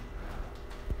providing.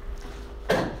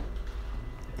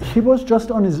 He was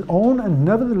just on his own, and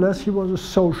nevertheless he was a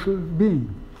social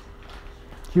being.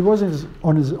 He was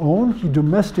on his own. He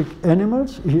domesticated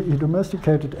animals,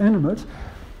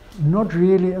 not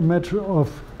really a matter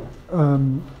of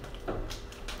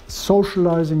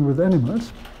socializing with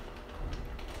animals.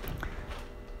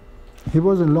 He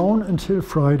was alone until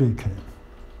Friday came.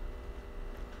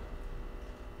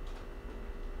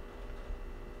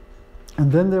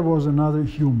 And then there was another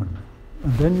human.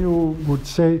 And then you would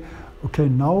say, okay,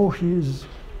 now he is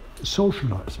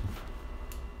socializing.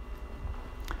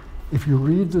 If you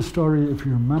read the story, if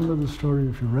you remember the story,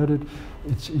 if you read it,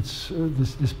 it's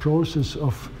this process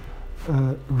of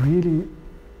really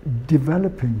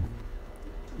developing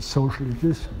social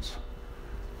existence,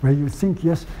 where you think,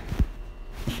 yes,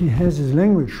 he has his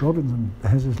language, Robinson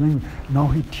has his language, now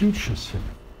he teaches him.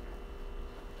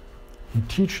 He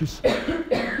teaches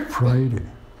Friday.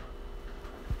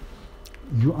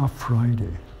 You are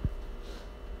Friday.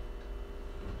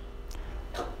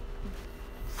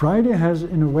 Friday has,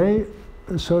 in a way,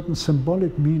 a certain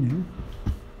symbolic meaning.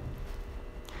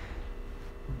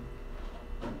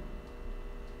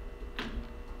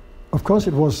 Of course,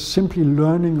 it was simply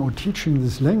learning or teaching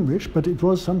this language, but it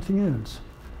was something else.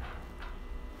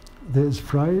 There is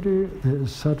Friday, there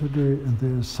is Saturday, and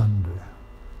there is Sunday.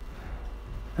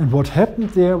 And what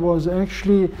happened there was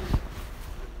actually,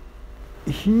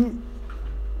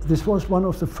 this was one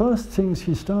of the first things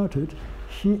he started,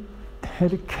 he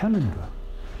had a calendar.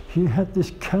 He had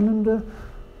this calendar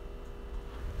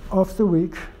of the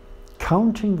week,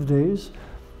 counting the days,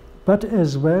 but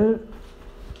as well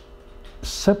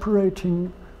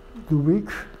separating the week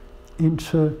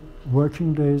into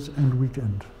working days and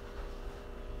weekend.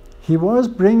 He was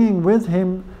bringing with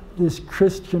him this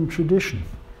Christian tradition.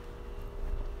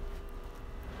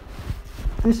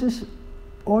 This is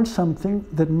all something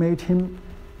that made him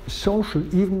social,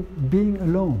 even being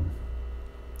alone.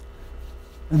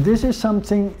 And this is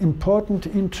something important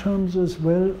in terms as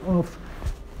well of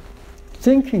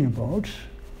thinking about,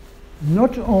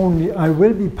 not only I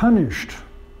will be punished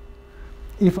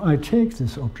if I take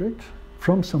this object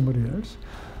from somebody else,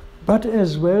 but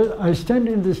as well I stand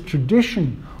in this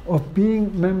tradition of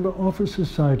being member of a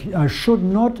society. I should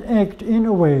not act in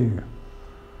a way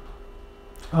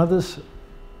others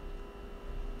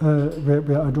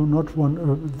where I do not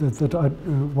want that I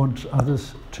want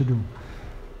others to do.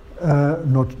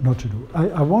 Not to do.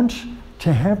 I want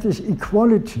to have this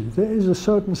equality. There is a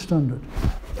certain standard.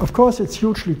 Of course, it's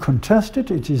hugely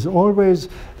contested. It is always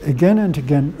again and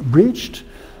again breached,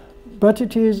 but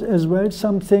it is as well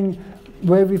something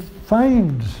where we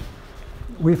find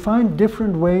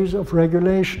different ways of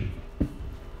regulation.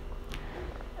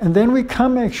 And then we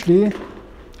come actually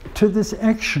to this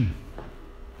action.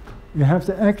 You have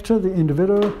the actor, the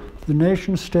individual, the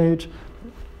nation state,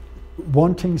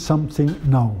 wanting something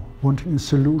now, wanting a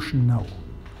solution now.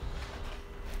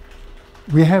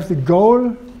 We have the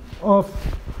goal of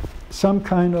some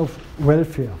kind of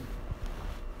welfare.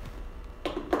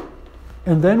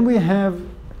 And then we have,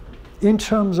 in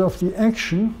terms of the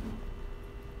action,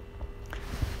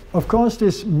 of course,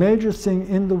 this major thing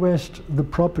in the West, the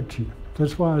property.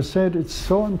 That's why I said it's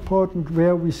so important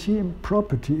where we see in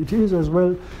property. It is as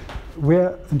well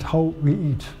where and how we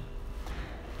eat.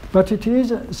 But it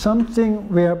is something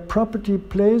where property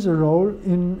plays a role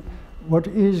in what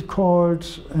is called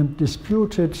and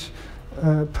disputed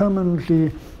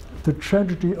permanently the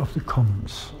tragedy of the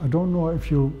commons. I don't know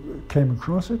if you came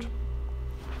across it.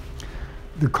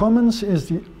 The commons is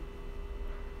the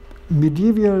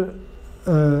medieval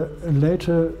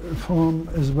later form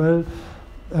as well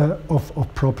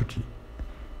of property.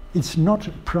 It's not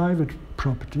private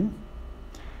property.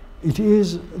 It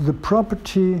is the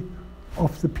property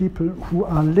of the people who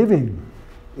are living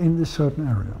in this certain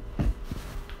area.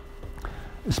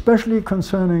 Especially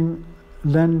concerning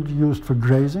land used for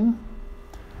grazing,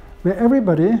 where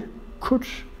everybody could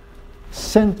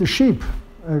send the sheep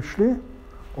actually,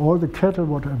 all the cattle,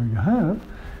 whatever you have,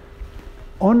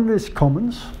 on these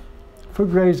commons for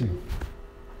grazing.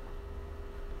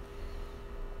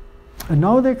 And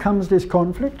now there comes this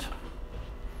conflict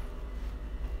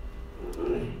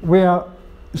where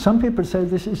some people say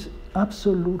this is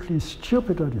absolutely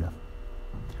stupid idea.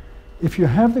 If you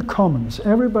have the commons,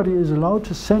 everybody is allowed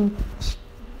to send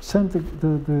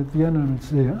the animals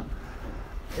there.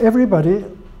 Everybody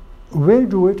will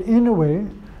do it in a way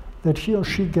that he or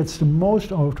she gets the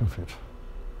most out of it.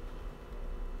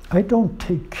 I don't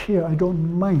take care, I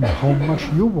don't mind how much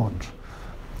you want.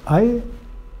 I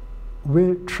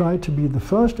will try to be the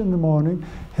first in the morning,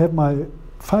 have my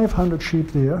 500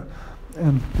 sheep there,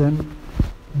 and then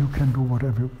you can do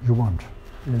whatever you want.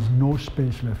 There's no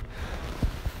space left.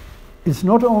 It's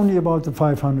not only about the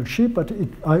 500 sheep, but it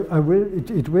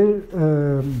will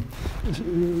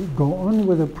go on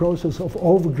with a process of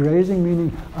overgrazing,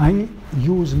 meaning I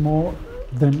use more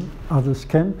than others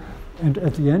can, and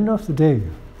at the end of the day,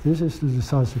 this is the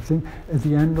decisive thing, at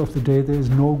the end of the day there is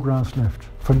no grass left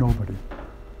for nobody.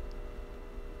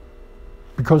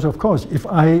 Because of course, if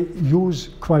I use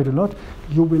quite a lot,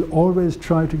 you will always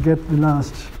try to get the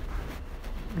last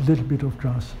little bit of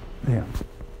grass there.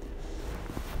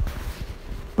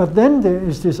 But then there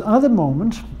is this other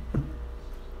moment,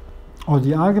 or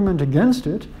the argument against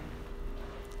it,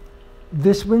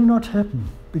 this will not happen,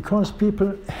 because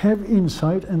people have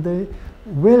insight and they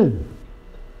will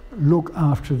look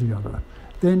after the other.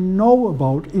 They know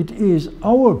about it is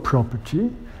our property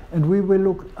and we will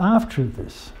look after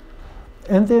this.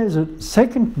 And there is a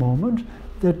second moment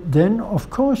that then, of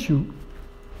course, you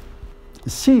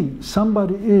see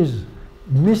somebody is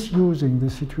misusing the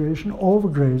situation,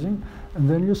 overgrazing, and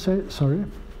then you say, sorry,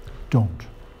 don't.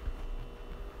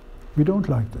 We don't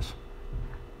like this.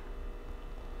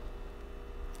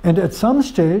 And at some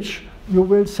stage, you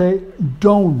will say,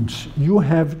 don't. You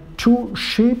have 2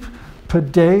 sheep per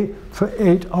day for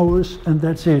 8 hours, and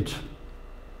that's it.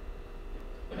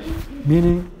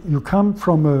 Meaning, you come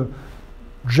from a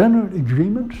general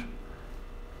agreement,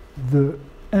 the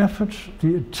effort,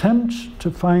 the attempt to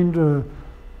find a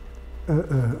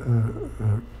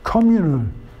communal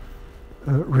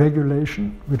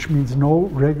regulation, which means no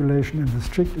regulation in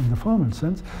the formal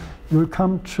sense, you'll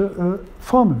come to a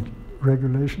formal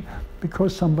regulation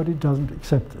because somebody doesn't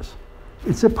accept this.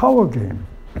 It's a power game.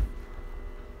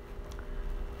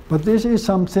 But this is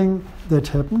something that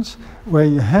happens where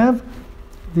you have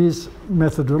these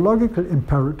methodological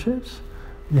imperatives,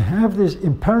 you have this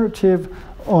imperative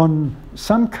on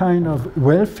some kind of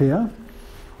welfare,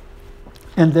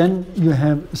 and then you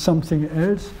have something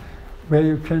else where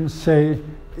you can say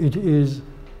it is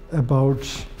about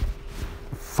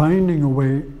finding a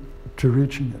way to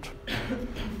reaching it.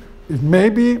 It may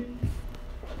be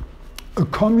a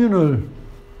communal,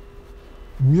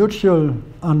 mutual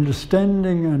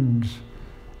understanding and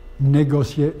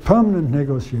permanent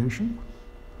negotiation.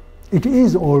 It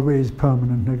is always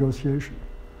permanent negotiation.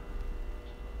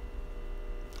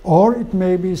 Or it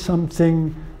may be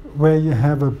something where you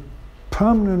have a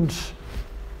permanent,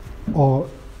 or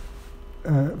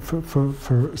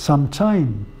for some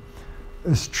time,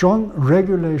 a strong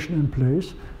regulation in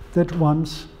place that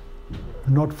once,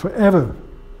 not forever,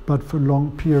 but for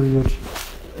long period,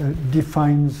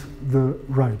 defines the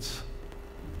rights.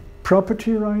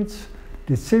 Property rights,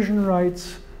 decision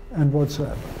rights, and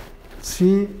whatsoever.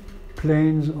 3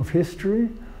 planes of history.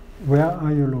 Where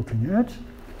are you looking at?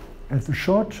 At the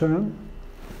short term,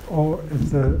 or at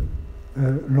the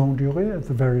longue durée, at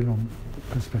the very long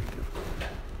perspective.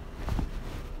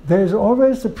 There is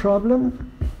always the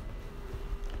problem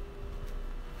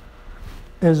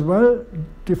as well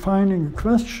defining a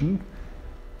question,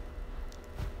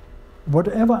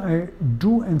 whatever I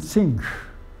do and think,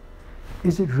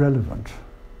 is it relevant?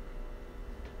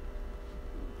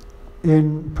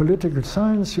 In political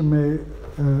science, you may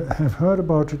have heard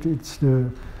about it, it's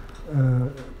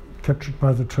captured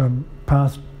by the term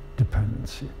path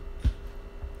dependency.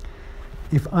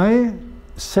 If I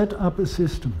set up a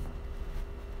system,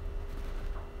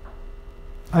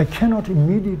 I cannot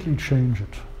immediately change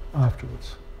it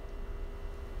afterwards.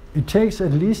 It takes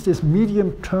at least this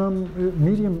medium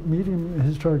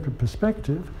historical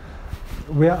perspective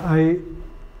where I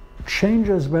change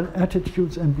as well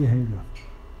attitudes and behavior.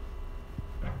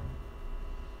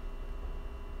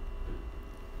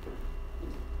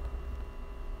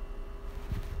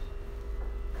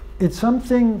 It's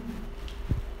something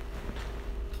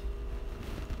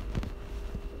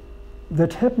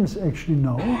that happens actually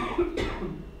now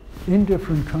in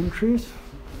different countries,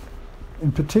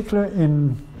 in particular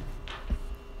in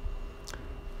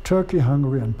Turkey,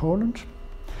 Hungary, and Poland,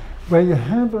 where you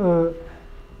have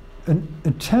an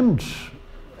attempt,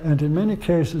 and in many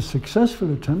cases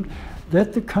successful attempt,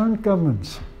 that the current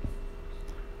governments,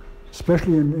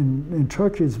 especially in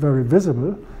Turkey it's very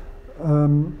visible,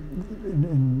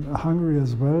 in Hungary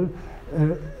as well,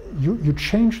 you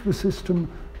change the system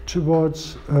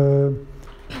towards a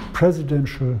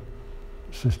presidential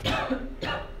system.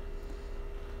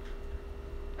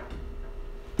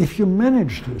 If you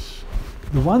manage this,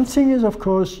 the one thing is, of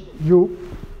course, you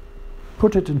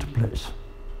put it into place.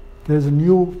 There's a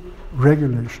new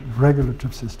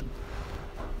regulative system.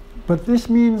 But this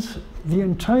means the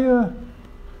entire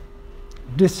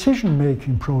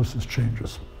decision-making process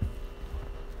changes.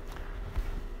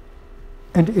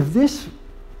 And if this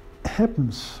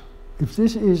happens, if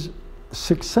this is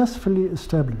successfully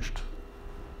established,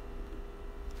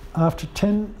 after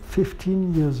 10,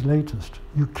 15 years latest,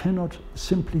 you cannot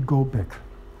simply go back.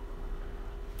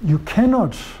 You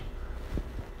cannot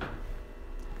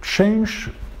change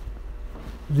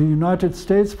the United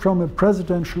States from a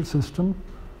presidential system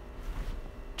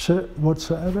to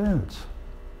whatsoever else.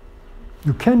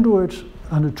 You can do it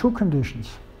under two conditions.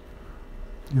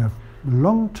 You have a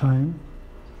long time,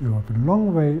 you have a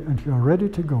long way, and you are ready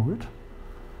to go it,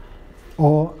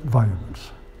 or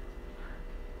violence.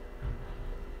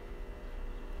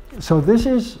 So this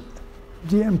is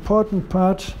the important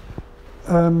part,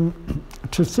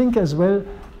 to think as well,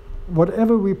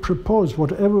 whatever we propose,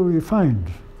 whatever we find,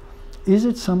 is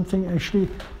it something actually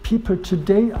people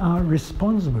today are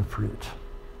responsible for it?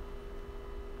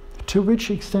 To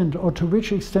which extent, or to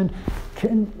which extent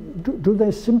do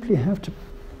they simply have to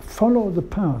follow the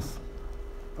path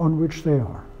on which they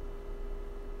are?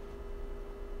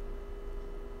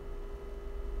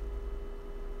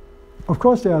 Of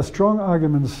course, there are strong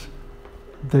arguments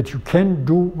that you can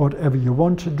do whatever you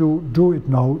want to do it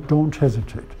now, don't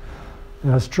hesitate.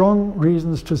 There are strong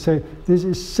reasons to say this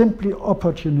is simply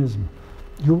opportunism.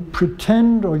 You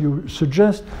pretend or you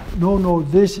suggest, no,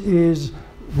 this is,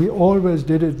 we always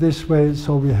did it this way,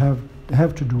 so we have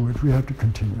to do it, we have to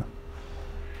continue.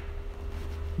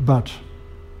 But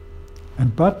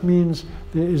means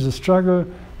there is a struggle,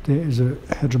 there is a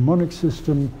hegemonic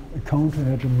system, a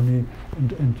counter-hegemony,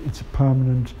 and it's a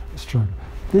permanent struggle.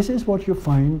 This is what you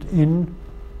find in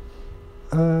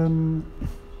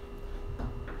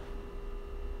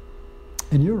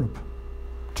Europe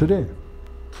today.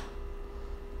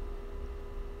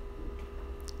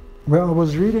 Where I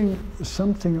was reading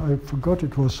something, I forgot,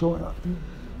 it was so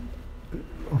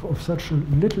of such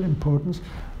little importance,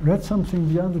 read something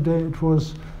the other day, it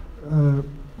was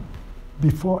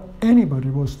before anybody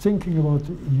was thinking about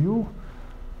the EU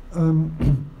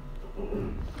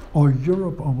or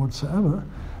Europe or whatsoever.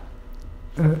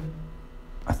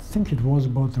 I think it was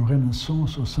about the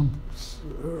Renaissance or some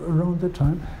around that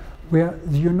time, where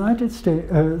the United States,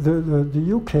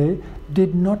 the UK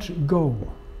did not go.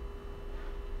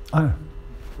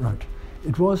 Right.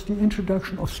 It was the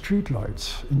introduction of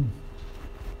streetlights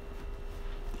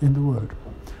in the world.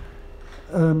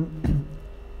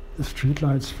 The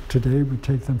streetlights today, we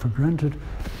take them for granted,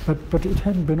 but it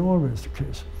hadn't been always the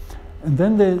case. And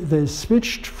then they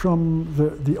switched from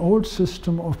the old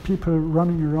system of people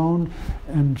running around,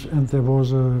 and there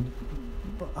was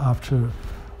after,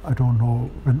 I don't know,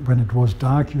 when it was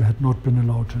dark, you had not been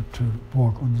allowed to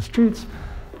walk on the streets.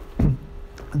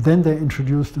 Then they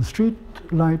introduced the street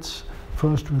lights,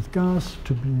 first with gas,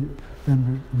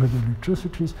 then with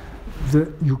electricities.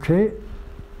 The UK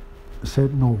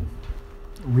said no,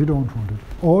 we don't want it.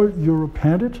 All Europe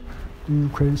had it, the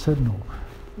UK said no.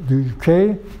 The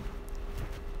UK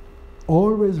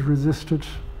always resisted,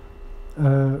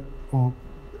 or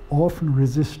often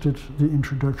resisted, the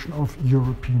introduction of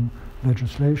European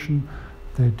legislation.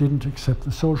 They didn't accept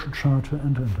the social charter,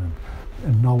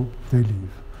 and now they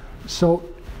leave. So,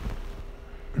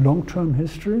 long-term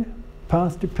history,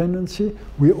 path dependency,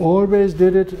 we always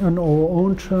did it on our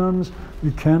own terms.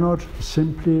 We cannot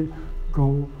simply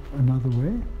go another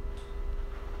way.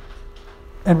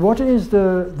 And what is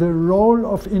the role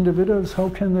of individuals? How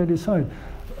can they decide?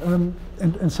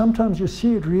 And sometimes you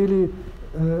see it really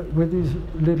with these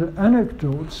little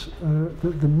anecdotes,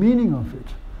 the meaning of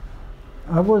it.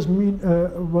 I was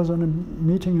on a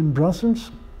meeting in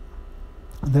Brussels.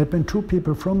 There had been two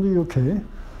people from the UK,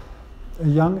 a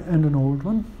young and an old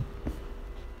one.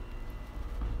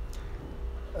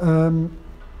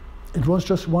 It was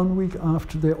just 1 week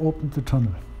after they opened the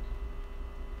tunnel.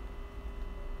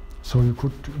 So you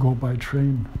could go by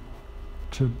train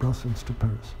to Brussels, to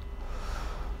Paris.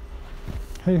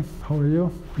 Hey, how are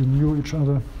you? We knew each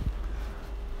other.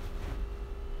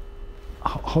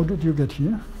 How did you get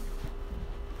here?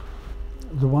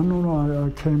 The one I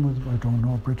came with, I don't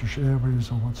know, British Airways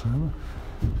or whatsoever.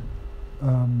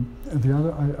 The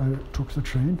other, I took the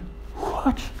train.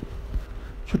 What?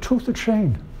 You took the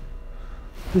train?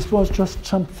 This was just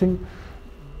something,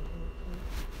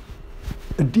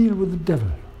 a deal with the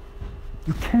devil.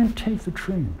 You can't take the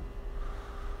train.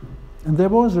 And there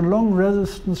was a long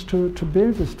resistance to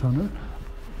build this tunnel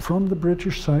from the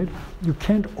British side. You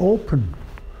can't open.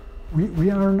 We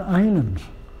are an island.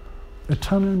 A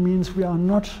tunnel means we are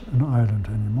not an island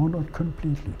anymore, not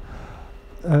completely.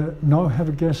 Now have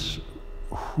a guess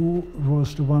who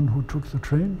was the one who took the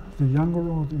train, the younger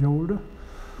or the older?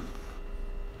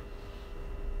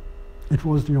 It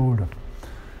was the older.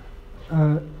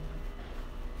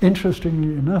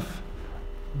 Interestingly enough,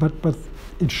 but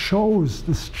it shows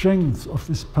the strength of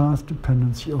this path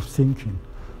dependency of thinking.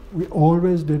 We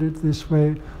always did it this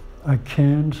way. I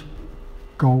can't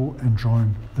go and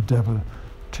join the devil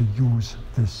to use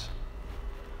this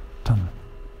tunnel.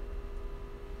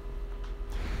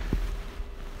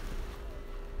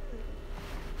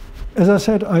 As I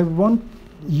said, I want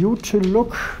you to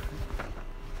look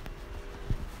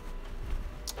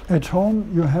at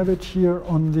home. You have it here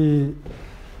on the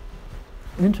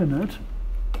internet.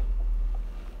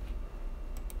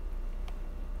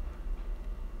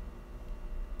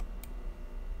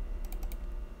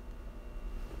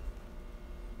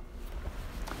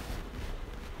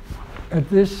 At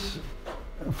this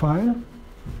file,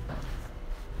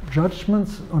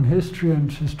 Judgments on History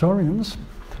and Historians,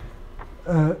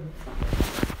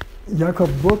 Jakob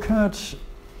Burckhardt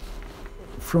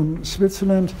from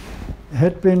Switzerland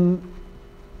had been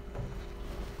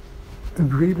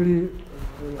agreeably,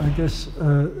 I guess,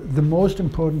 the most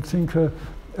important thinker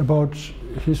about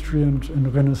history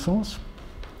and Renaissance,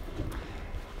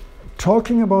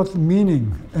 talking about the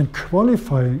meaning and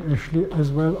qualifying actually as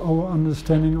well our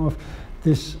understanding of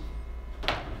this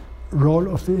role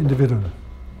of the individual.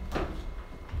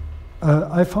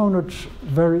 I found it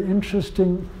very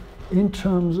interesting in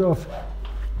terms of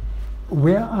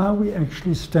where are we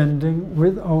actually standing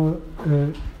with our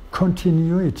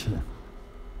continuity,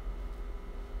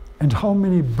 and how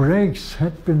many breaks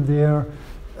had been there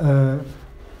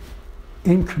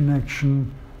in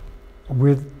connection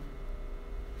with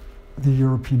the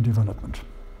European development.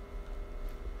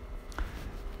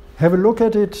 Have a look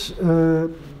at it.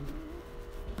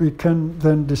 We can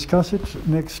then discuss it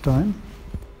next time.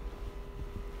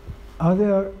 Are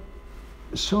there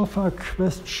so far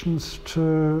questions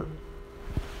to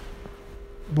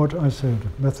what I said,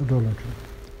 methodology?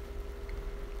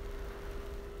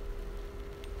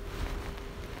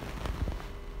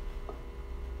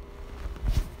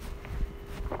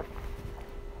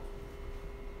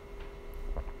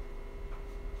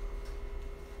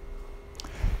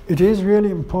 It is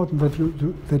really important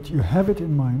that you have it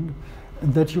in mind,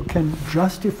 and that you can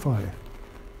justify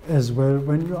as well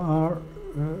when you are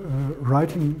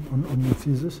writing on your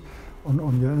thesis,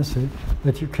 on your essay,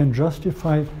 that you can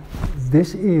justify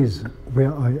this is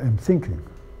where I am thinking.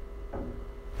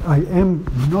 I am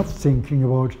not thinking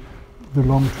about the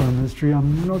long-term history,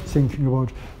 I'm not thinking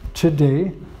about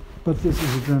today, but this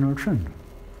is a general trend.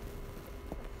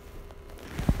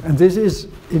 And this is,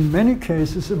 in many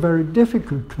cases, a very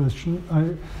difficult question.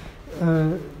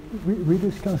 We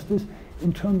discussed this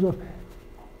in terms of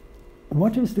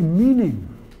what is the meaning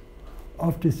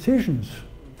of decisions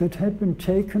that had been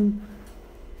taken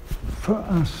for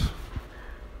us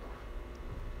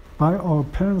by our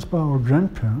parents, by our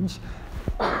grandparents.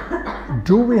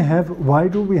 Why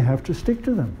do we have to stick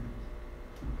to them?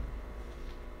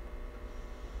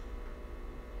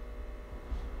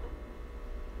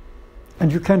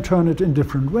 And you can turn it in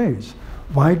different ways.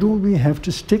 Why do we have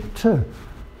to stick to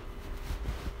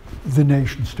the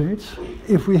nation states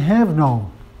if we have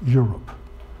now Europe?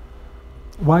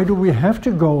 Why do we have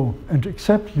to go and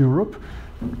accept Europe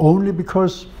only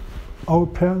because our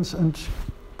parents and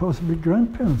possibly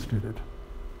grandparents did it?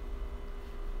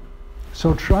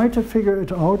 So try to figure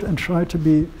it out and try to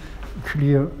be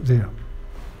clear there.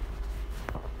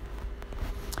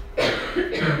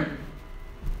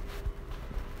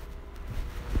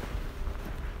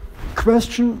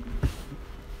 Question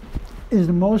is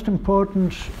the most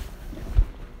important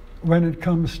when it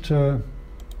comes to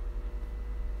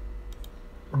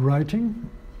writing.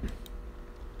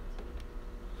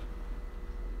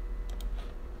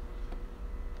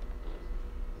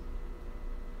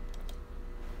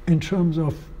 In terms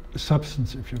of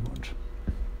substance, if you want.